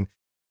Coulson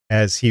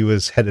as he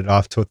was headed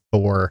off to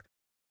Thor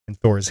and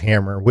Thor's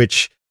hammer,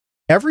 which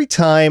every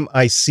time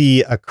I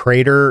see a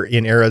crater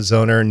in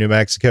Arizona or New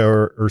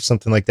Mexico or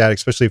something like that,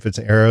 especially if it's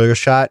an aerial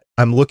shot,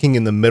 I'm looking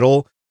in the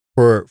middle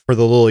for the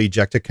little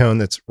ejectocone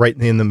that's right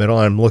in the middle.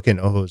 And I'm looking,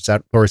 oh, is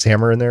that Thor's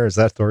hammer in there? Is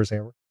that Thor's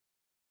hammer?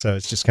 So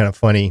it's just kind of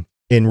funny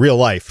in real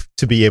life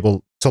to be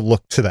able to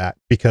look to that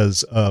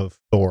because of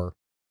Thor.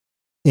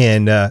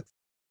 And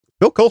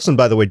Phil Coulson,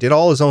 by the way, did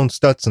all his own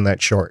stunts in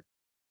that short.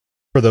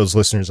 For those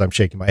listeners, I'm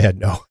shaking my head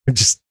no. I'm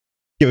just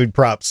giving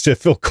props to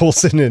Phil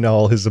Coulson and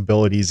all his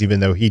abilities,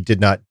 even though he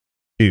did not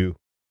do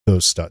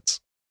those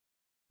stunts.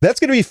 That's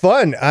going to be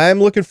fun.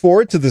 I'm looking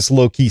forward to this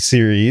Loki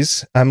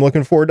series. I'm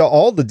looking forward to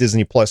all the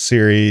Disney Plus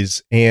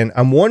series. And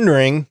I'm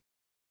wondering,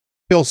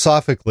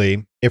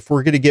 philosophically, if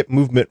we're going to get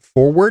movement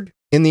forward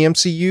in the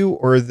MCU,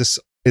 or this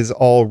is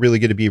all really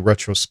going to be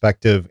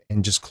retrospective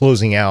and just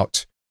closing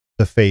out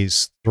the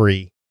phase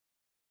 3.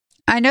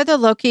 I know the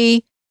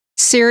Loki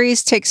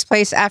series takes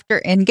place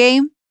after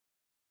Endgame.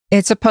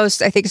 I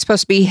think it's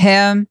supposed to be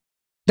him,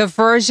 the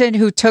version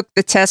who took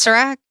the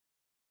Tesseract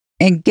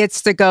and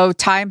gets to go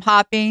time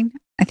hopping.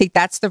 I think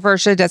that's the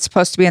version that's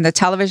supposed to be in the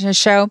television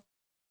show.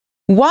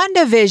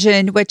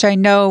 WandaVision, which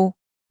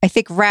I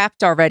think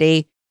wrapped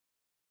already.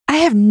 I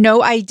have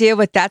no idea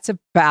what that's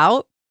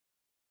about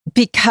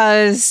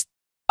because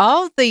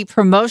all the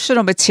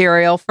promotional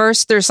material,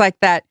 first there's like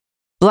that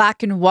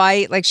black and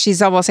white, like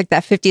she's almost like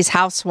that 50s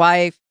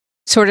housewife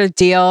sort of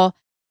deal.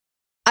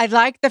 I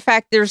like the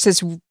fact there's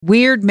this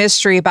weird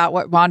mystery about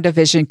what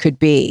WandaVision could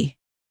be.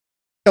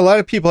 A lot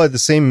of people had the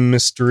same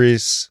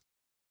mysterious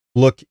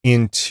look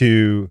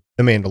into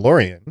The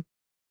Mandalorian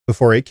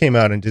before it came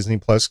out on Disney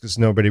Plus because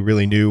nobody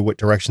really knew what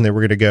direction they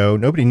were going to go.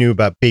 Nobody knew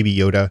about Baby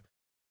Yoda.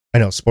 I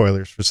know,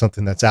 spoilers for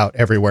something that's out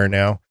everywhere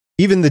now.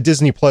 Even the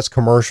Disney Plus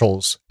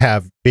commercials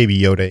have Baby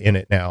Yoda in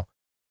it now.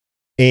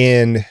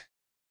 And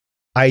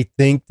I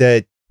think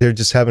that they're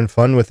just having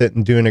fun with it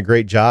and doing a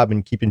great job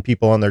and keeping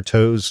people on their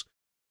toes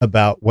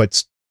about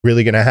what's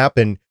really going to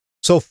happen.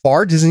 So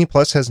far, Disney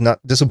Plus has not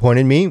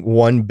disappointed me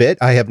one bit.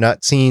 I have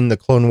not seen the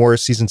Clone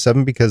Wars season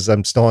 7 because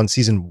I'm still on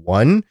season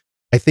 1.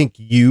 I think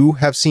you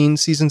have seen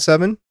season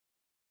 7.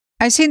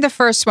 I've seen the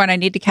first one. I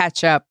need to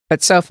catch up,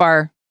 but so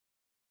far.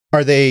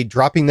 Are they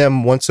dropping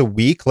them once a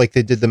week like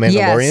they did The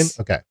Mandalorian? Yes.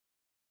 Okay.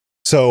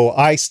 So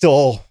I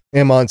still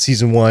am on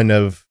season 1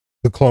 of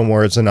the Clone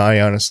Wars, and I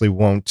honestly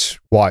won't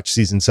watch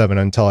season 7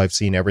 until I've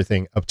seen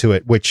everything up to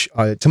it, which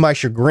to my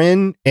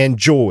chagrin and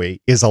joy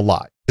is a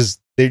lot because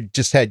they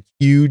just had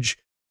huge,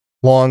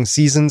 long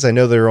seasons. I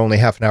know they're only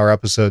half an hour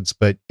episodes,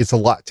 but it's a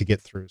lot to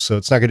get through. So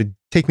it's not going to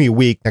take me a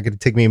week, not going to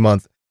take me a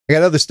month. I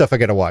got other stuff I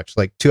got to watch,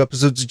 like 2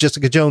 episodes of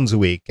Jessica Jones a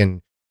week,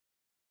 and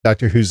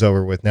Doctor Who's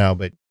over with now,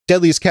 but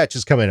Deadliest Catch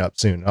is coming up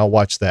soon. I'll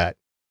watch that.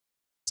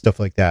 Stuff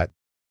like that.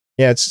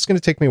 Yeah, it's just going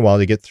to take me a while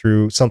to get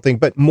through something,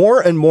 but more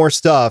and more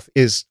stuff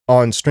is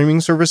on streaming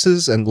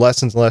services and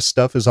less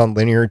stuff is on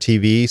linear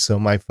TV. So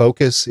my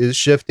focus is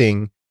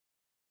shifting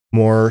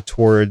more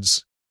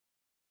towards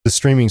the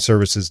streaming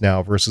services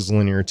now versus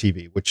linear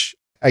TV, which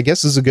I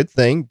guess is a good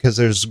thing because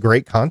there's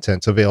great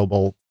content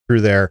available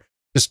through there.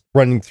 Just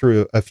running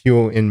through a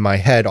few in my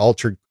head,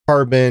 Altered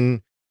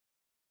Carbon,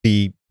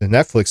 the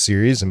Netflix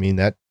series. I mean,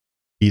 that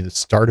be the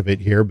start of it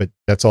here, but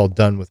that's all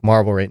done with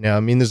Marvel right now. I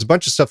mean, there's a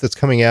bunch of stuff that's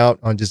coming out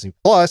on Disney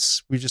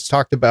Plus we just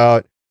talked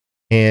about,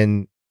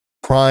 and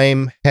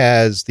Prime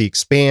has The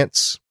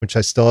Expanse, which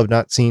I still have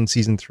not seen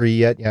season 3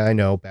 yet. Yeah, I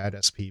know, bad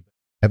SP, but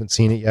I haven't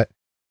seen it yet.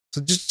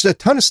 So just a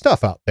ton of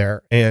stuff out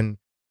there, and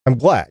I'm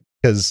glad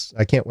because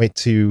I can't wait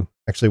to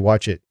actually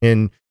watch it.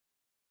 And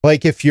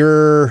like if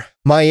you're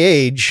my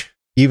age,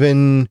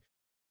 even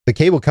the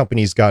cable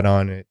companies got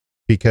on it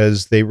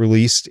because they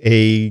released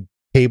a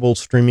cable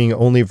streaming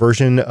only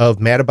version of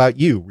Mad About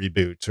You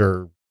reboot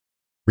or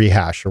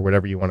rehash or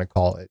whatever you want to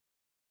call it.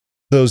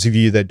 Those of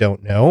you that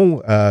don't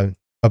know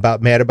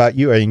about Mad About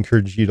You, I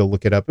encourage you to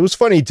look it up. It was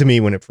funny to me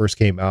when it first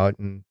came out,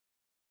 and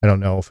I don't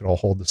know if it'll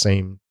hold the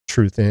same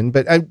truth in,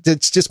 but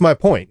it's just my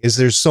point is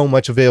there's so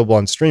much available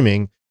on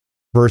streaming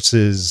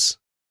versus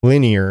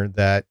linear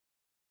that,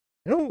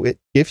 you know,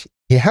 if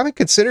you haven't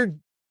considered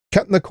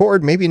cutting the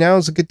cord, maybe now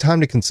is a good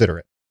time to consider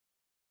it.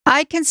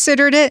 I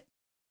considered it.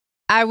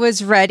 I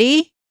was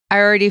ready. I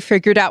already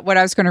figured out what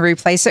I was going to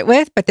replace it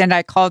with, but then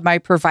I called my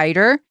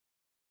provider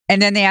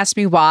and then they asked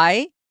me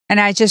why. And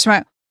I just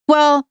went,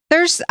 well,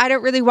 I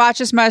don't really watch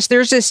as much.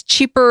 There's this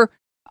cheaper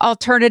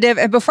alternative.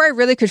 And before I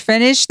really could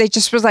finish, they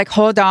just was like,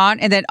 hold on.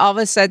 And then all of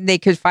a sudden they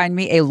could find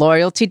me a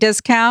loyalty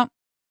discount.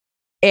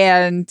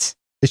 And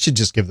they should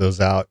just give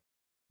those out.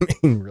 I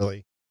mean,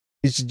 really,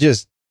 you should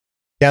just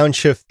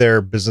downshift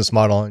their business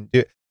model and do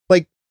it.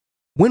 Like,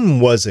 when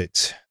was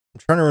it? I'm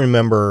trying to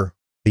remember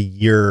the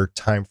year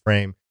time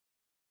frame.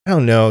 I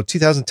don't know,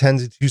 2010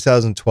 to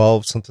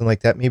 2012, something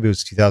like that. Maybe it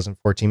was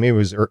 2014. Maybe it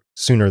was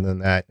sooner than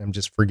that. I'm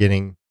just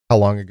forgetting how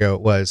long ago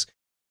it was.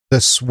 The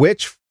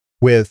switch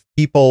with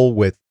people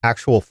with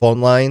actual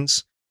phone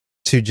lines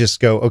to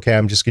just go, okay,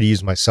 I'm just going to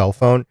use my cell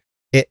phone.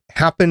 It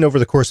happened over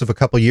the course of a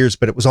couple of years,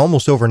 but it was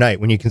almost overnight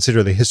when you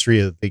consider the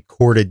history of the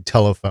corded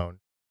telephone.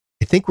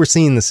 I think we're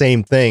seeing the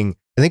same thing.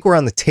 I think we're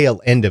on the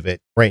tail end of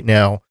it right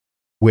now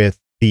with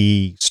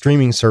the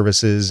streaming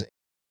services.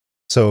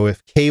 So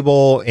if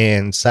cable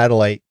and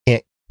satellite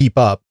can't keep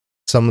up,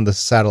 some of the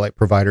satellite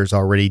providers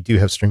already do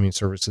have streaming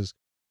services.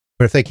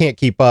 But if they can't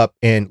keep up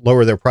and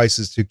lower their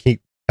prices to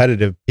keep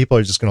competitive, people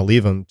are just going to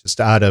leave them just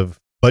out of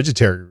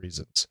budgetary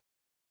reasons.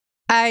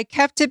 I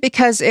kept it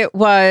because it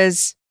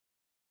was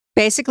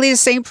basically the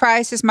same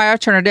price as my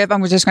alternative.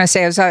 I'm just going to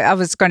say I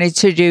was going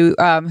to do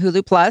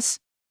Hulu Plus.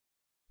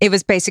 It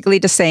was basically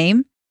the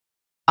same.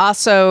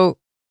 Also,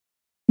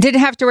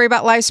 didn't have to worry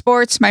about live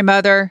sports. My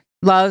mother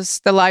loves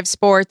the live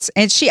sports,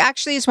 and she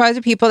actually is one of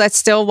the people that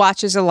still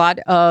watches a lot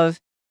of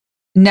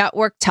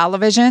network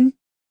television.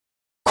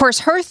 Of course,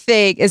 her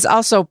thing is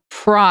also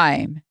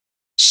Prime.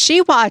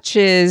 She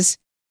watches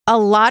a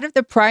lot of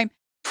the Prime.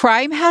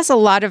 Prime has a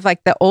lot of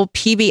like the old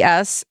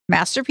PBS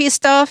Masterpiece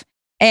stuff.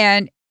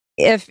 And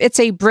if it's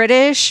a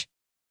British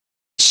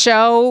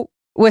show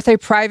with a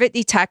private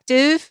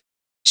detective,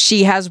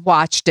 she has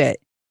watched it.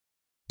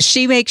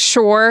 She makes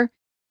sure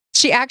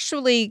she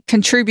actually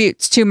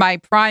contributes to my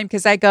Prime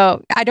because I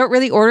don't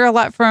really order a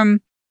lot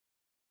from,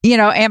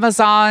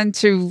 Amazon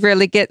to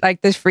really get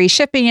like this free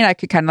shipping, and I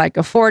could kind of like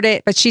afford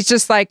it. But she's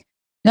just like,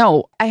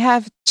 no, I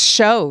have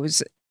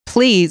shows.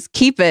 Please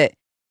keep it.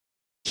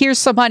 Here's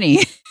some money.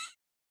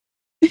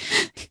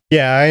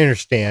 Yeah, I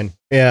understand.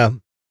 Yeah.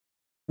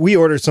 We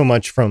order so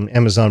much from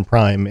Amazon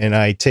Prime, and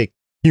I take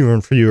fewer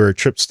and fewer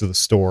trips to the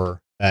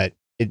store that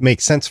it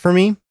makes sense for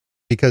me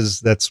because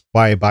that's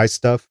why I buy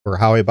stuff or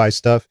how I buy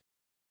stuff.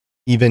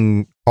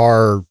 Even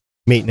car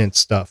maintenance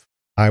stuff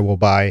I will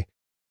buy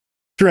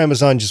through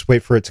Amazon, just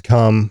wait for it to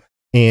come.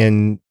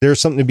 And there's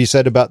something to be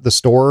said about the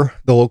store,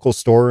 the local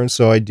store. And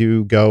so I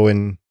do go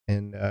and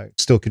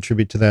still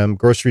contribute to them.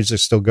 Groceries, I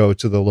still go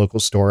to the local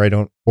store. I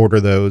don't order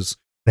those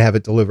and have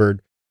it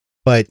delivered.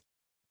 But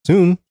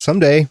soon,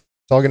 someday,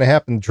 it's all going to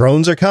happen.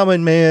 Drones are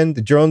coming, man.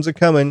 The drones are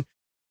coming.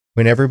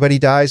 When everybody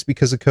dies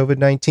because of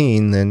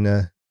COVID-19,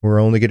 then we're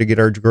only going to get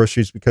our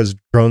groceries because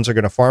drones are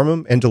going to farm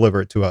them and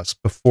deliver it to us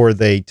before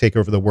they take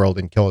over the world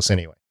and kill us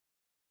anyway.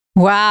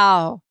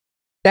 Wow.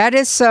 That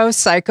is so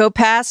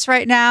psychopaths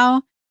right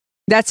now.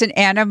 That's an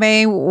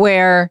anime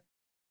where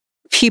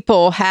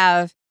people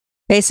have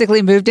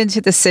basically moved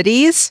into the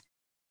cities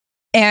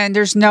and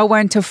there's no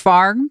one to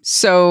farm.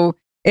 So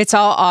it's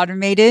all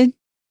automated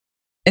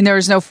and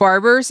there's no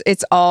farmers.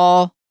 It's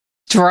all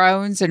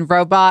drones and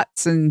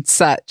robots and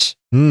such.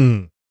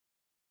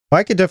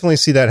 I could definitely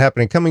see that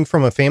happening, coming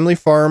from a family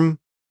farm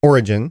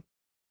origin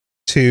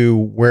to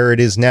where it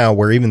is now,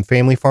 where even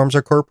family farms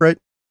are corporate.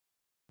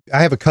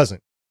 I have a cousin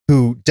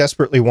who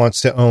desperately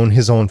wants to own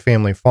his own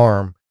family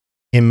farm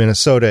in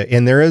Minnesota.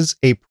 And there is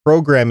a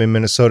program in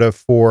Minnesota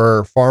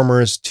for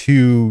farmers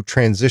to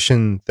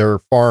transition their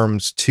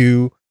farms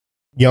to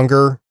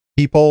younger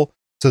people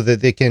so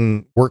that they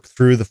can work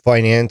through the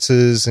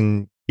finances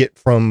and get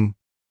from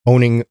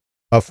owning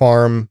a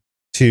farm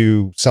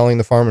to selling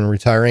the farm and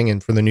retiring,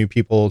 and for the new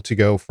people to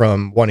go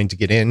from wanting to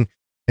get in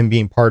and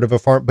being part of a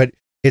farm. But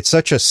it's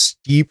such a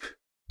steep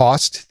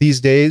cost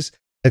these days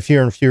that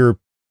fewer and fewer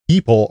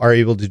people are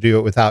able to do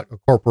it without a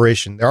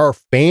corporation. There are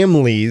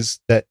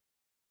families that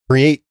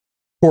create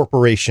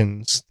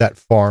corporations that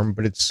farm,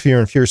 but it's fewer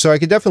and fewer. So I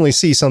could definitely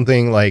see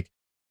something like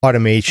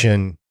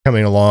automation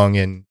coming along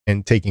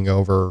and taking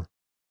over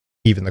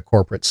even the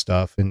corporate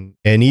stuff and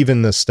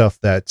even the stuff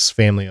that's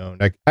family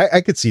owned.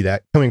 I could see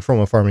that coming from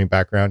a farming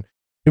background.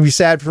 It'd be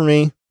sad for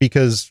me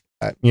because,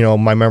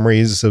 my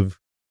memories of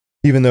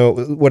even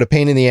though what a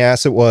pain in the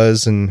ass it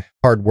was and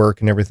hard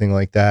work and everything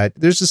like that,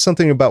 there's just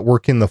something about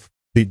working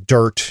the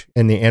dirt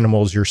and the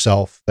animals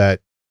yourself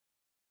that,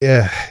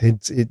 yeah,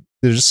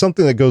 there's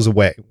something that goes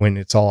away when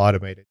it's all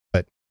automated.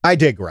 But I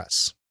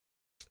digress.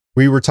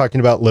 We were talking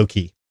about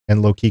Loki,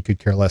 and Loki could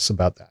care less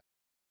about that.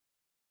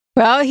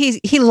 Well,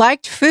 he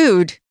liked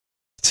food.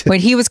 When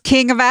he was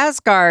king of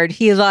Asgard,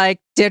 he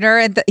liked dinner,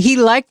 and he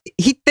liked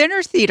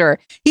dinner theater.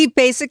 He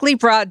basically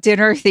brought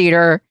dinner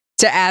theater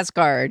to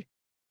Asgard.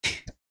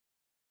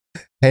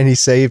 And he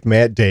saved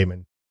Matt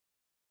Damon.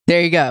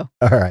 There you go.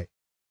 All right.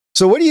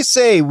 So what do you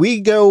say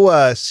we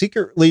go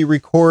secretly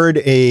record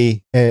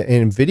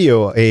in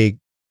video a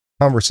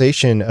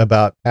conversation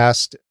about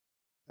past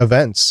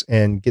events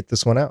and get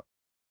this one out?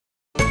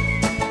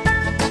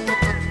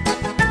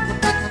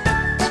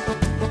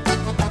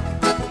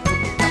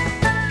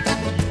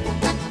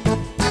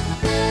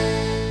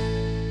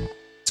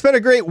 It's been a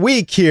great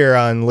week here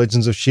on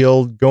Legends of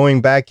S.H.I.E.L.D.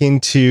 Going back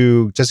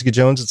into Jessica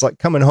Jones, it's like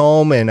coming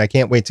home, and I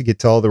can't wait to get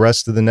to all the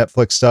rest of the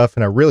Netflix stuff,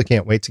 and I really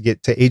can't wait to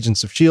get to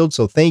Agents of S.H.I.E.L.D.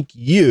 So thank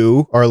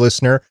you, our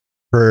listener,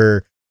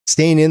 for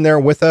staying in there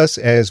with us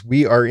as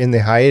we are in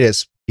the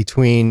hiatus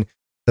between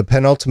the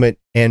penultimate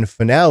and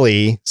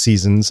finale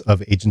seasons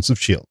of Agents of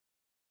S.H.I.E.L.D.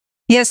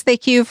 Yes,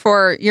 thank you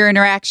for your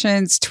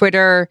interactions,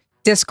 Twitter,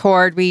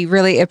 Discord. We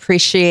really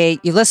appreciate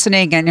you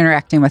listening and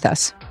interacting with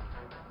us.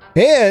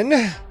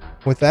 And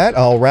with that,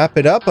 I'll wrap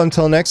it up.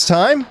 Until next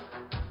time,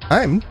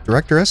 I'm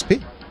Director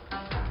SP.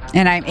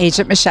 And I'm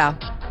Agent Michelle.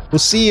 We'll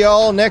see you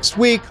all next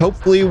week,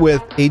 hopefully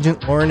with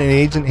Agent Lauren and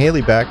Agent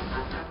Haley back.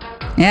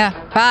 Yeah,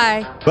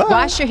 bye. Bye.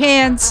 Wash your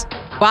hands.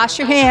 Wash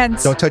your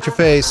hands. Don't touch your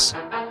face.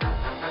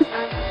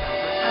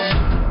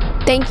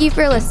 Thank you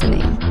for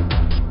listening.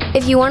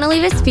 If you want to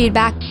leave us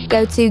feedback,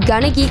 go to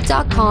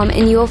gonnageek.com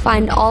and you will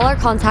find all our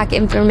contact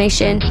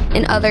information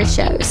and other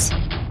shows.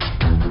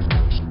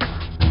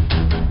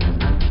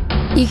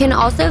 You can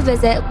also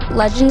visit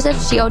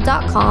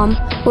legendsofshield.com,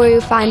 where you'll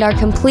find our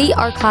complete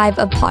archive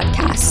of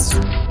podcasts.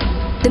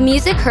 The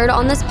music heard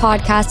on this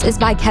podcast is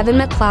by Kevin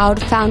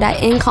MacLeod, found at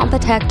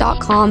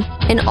incompetech.com,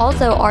 and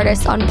also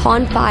artists on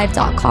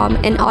pond5.com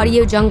and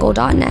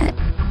audiojungle.net.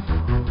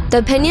 The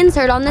opinions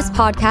heard on this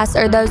podcast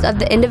are those of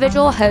the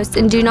individual hosts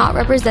and do not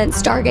represent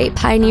Stargate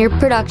Pioneer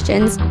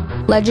Productions,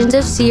 Legends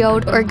of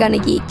S.H.I.E.L.D., or Gonna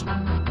Geek.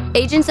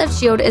 Agents of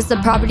S.H.I.E.L.D. is the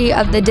property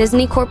of the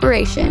Disney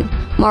Corporation,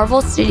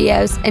 Marvel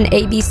Studios, and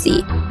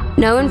ABC.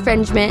 No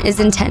infringement is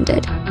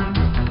intended.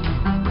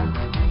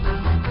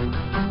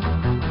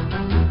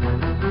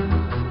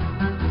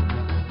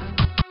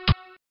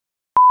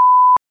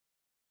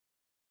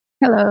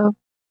 Hello.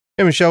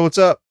 Hey, Michelle, what's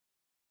up?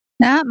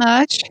 Not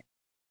much.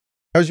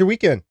 How's your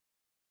weekend?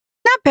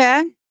 Not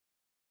bad.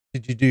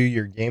 Did you do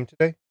your game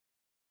today?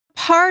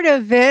 Part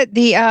of it,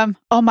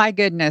 oh my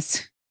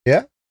goodness.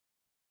 Yeah?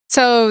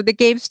 So the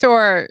game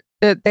store,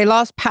 they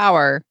lost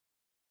power.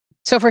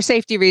 So for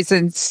safety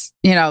reasons,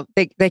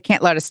 they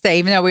can't let us stay,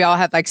 even though we all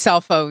have like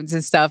cell phones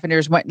and stuff and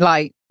there's white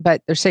light,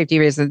 but there's safety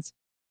reasons.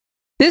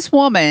 This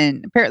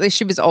woman, apparently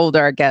she was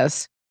older, I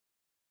guess.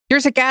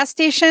 There's a gas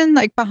station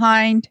like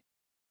behind.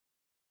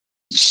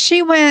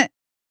 She went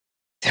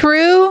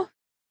through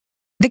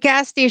the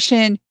gas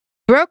station,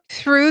 broke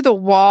through the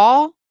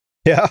wall.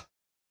 Yeah.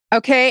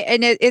 Okay.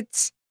 And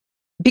it's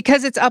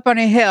because it's up on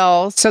a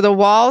hill. So the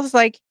wall's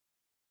like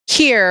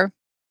here,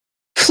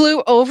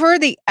 flew over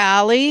the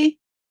alley,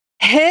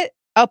 hit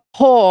a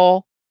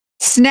pole,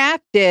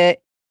 snapped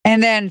it,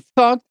 and then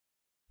thunk.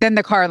 Then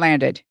the car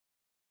landed.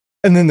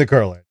 And then the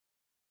car landed.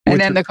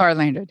 The car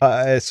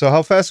landed. So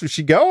how fast was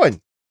she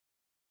going?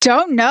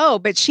 Don't know,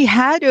 but she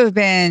had to have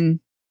been,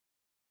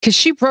 because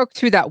she broke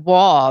through that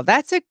wall.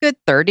 That's a good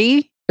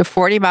 30 to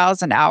 40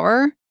 miles an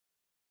hour.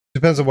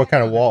 Depends on what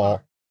kind of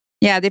wall.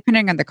 Yeah,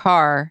 depending on the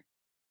car.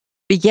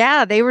 But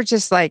yeah, they were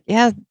just like,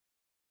 yeah.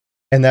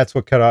 And that's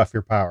what cut off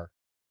your power.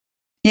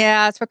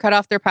 Yeah, that's what cut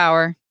off their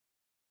power.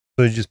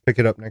 So you just pick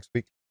it up next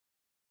week?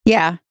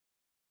 Yeah.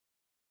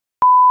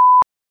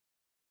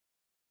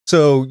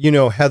 So,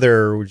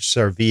 Heather, which is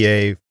our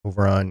VA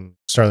over on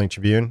Starling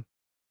Tribune.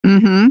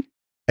 Mm-hmm.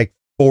 Like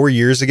 4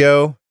 years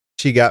ago,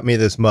 she got me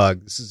this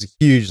mug. This is a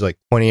huge, like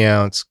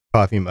 20-ounce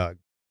coffee mug.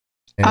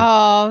 And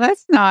oh,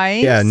 that's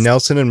nice. yeah,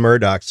 Nelson and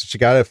Murdoch. So she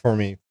got it for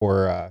me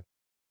for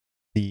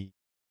the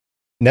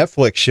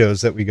Netflix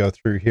shows that we go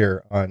through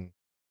here on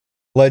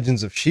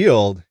Legends of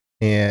S.H.I.E.L.D.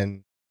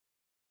 And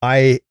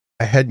I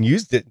hadn't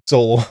used it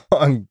so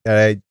long that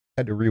I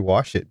had to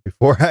rewash it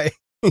before I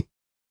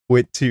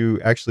went to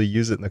actually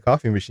use it in the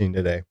coffee machine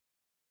today.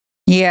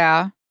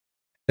 Yeah.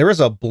 There was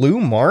a blue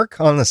mark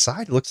on the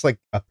side. It looks like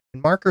a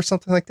pin mark or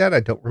something like that. I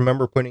don't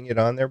remember putting it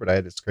on there, but I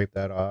had to scrape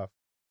that off.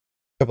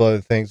 A couple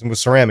other things. And with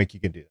ceramic, you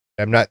can do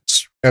that.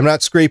 I'm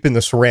not scraping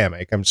the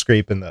ceramic. I'm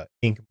scraping the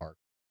ink mark.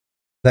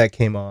 That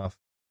came off.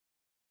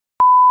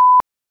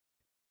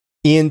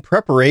 In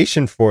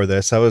preparation for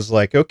this, I was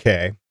like,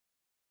 okay,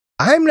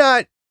 I'm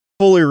not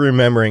fully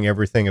remembering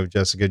everything of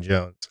Jessica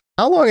Jones.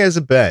 How long has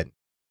it been?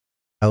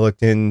 I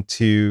looked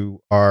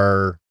into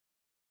our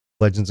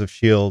Legends of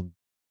S.H.I.E.L.D.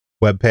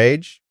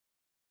 webpage,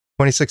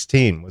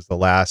 2016 was the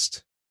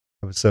last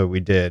episode we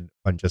did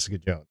on Jessica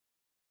Jones.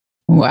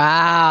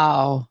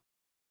 Wow.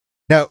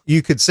 Now,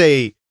 you could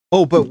say,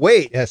 oh, but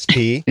wait,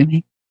 SP,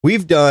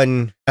 we've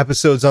done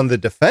episodes on the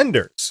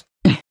Defenders.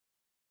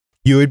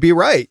 You would be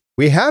right.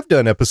 We have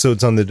done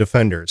episodes on the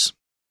Defenders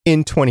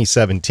in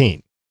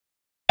 2017.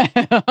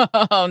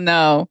 Oh,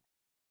 no.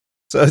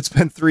 So it's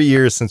been 3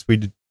 years since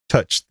we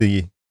touched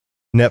the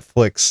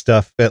Netflix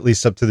stuff, at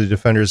least up to the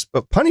Defenders.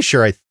 But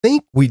Punisher, I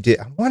think we did.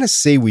 I want to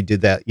say we did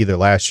that either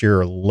last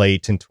year or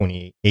late in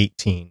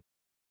 2018.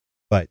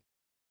 But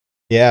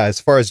yeah,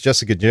 as far as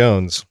Jessica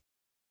Jones,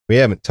 we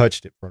haven't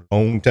touched it for a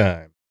long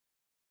time.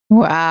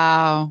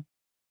 Wow.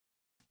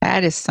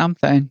 That is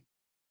something.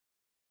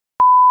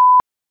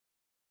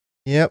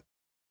 Yep.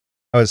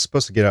 I was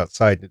supposed to get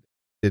outside today,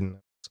 didn't I?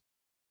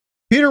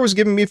 Peter was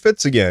giving me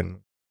fits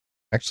again.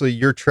 Actually,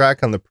 your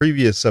track on the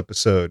previous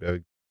episode, I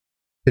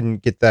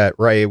didn't get that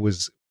right. It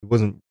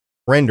wasn't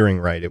rendering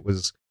right. It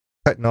was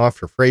cutting off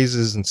for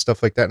phrases and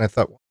stuff like that. And I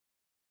thought,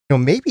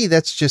 maybe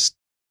that's just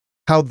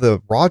how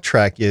the raw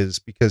track is,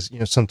 because,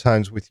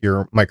 sometimes with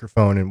your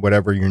microphone and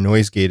whatever your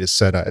noise gate is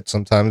set at,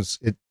 sometimes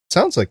it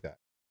sounds like that.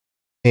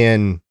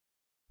 And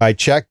I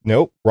checked,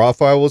 nope, raw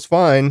file was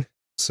fine.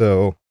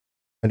 So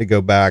I had to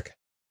go back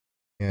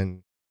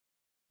and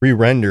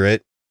re-render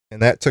it.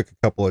 And that took a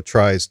couple of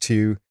tries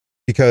too,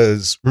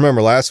 because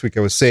remember last week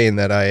I was saying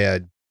that I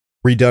had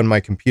redone my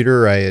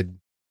computer. I had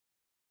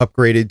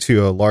upgraded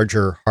to a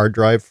larger hard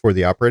drive for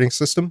the operating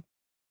system.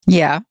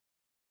 Yeah.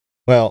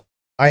 Well,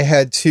 I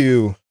had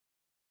to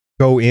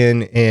go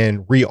in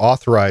and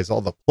reauthorize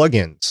all the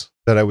plugins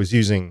that I was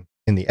using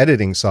in the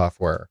editing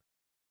software.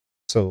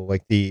 So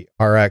like the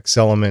RX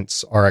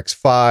Elements,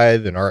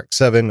 RX5 and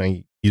RX7,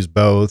 I use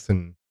both,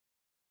 and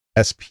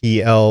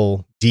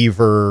SPL,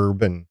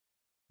 Deverb, and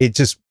it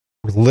just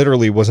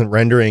literally wasn't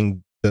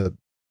rendering the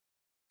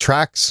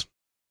tracks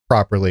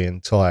properly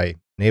until I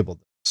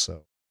enabled it.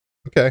 So,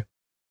 okay.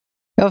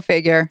 Go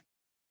figure.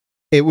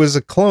 It was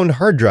a cloned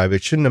hard drive.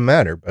 It shouldn't have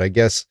mattered, but I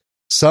guess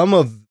some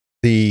of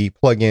the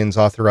plugins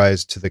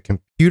authorized to the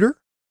computer,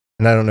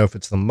 and I don't know if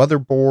it's the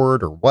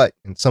motherboard or what,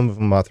 and some of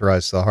them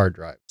authorized to the hard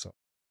drive. So,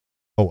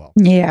 oh well.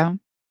 Yeah.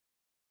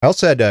 I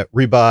also had to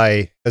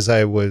rebuy, as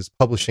I was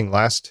publishing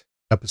last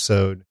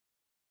episode,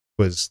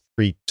 was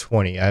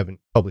 320. I haven't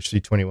published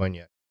 321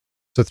 yet.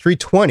 So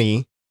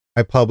 320,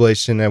 I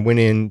published, and I went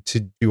in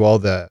to do all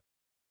the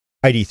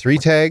ID3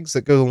 tags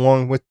that go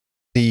along with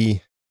the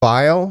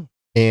file,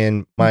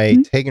 and my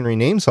tag and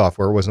rename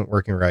software wasn't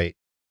working right.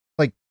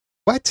 Like,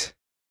 what?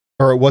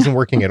 Or it wasn't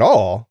working at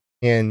all.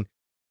 And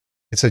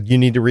it said, you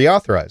need to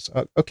reauthorize.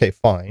 Okay,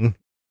 fine.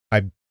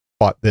 I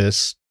bought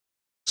this,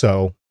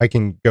 so I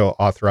can go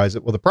authorize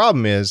it. Well, the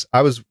problem is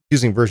I was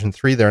using version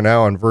 3. They're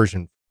now on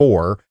version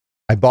 4.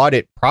 I bought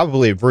it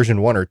probably at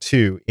version 1 or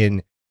 2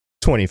 in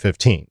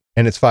 2015.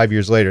 And it's 5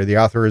 years later. The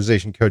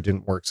authorization code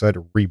didn't work, so I had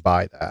to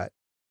rebuy that.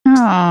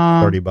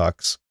 Aww.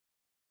 $30.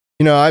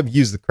 I've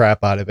used the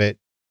crap out of it.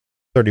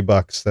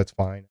 $30, that's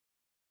fine.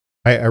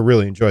 I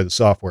really enjoy the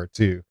software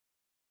too.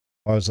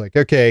 I was like,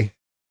 okay,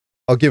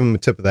 I'll give them a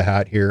tip of the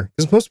hat here,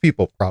 because most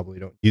people probably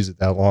don't use it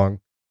that long.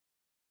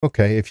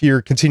 Okay, if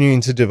you're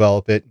continuing to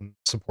develop it and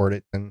support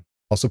it, then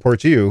I'll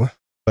support you,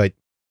 but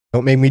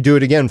don't make me do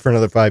it again for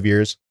another 5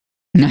 years.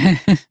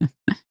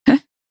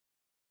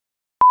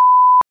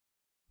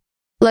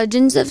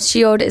 Legends of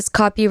S.H.I.E.L.D. is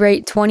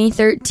copyright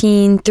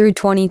 2013 through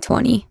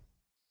 2020.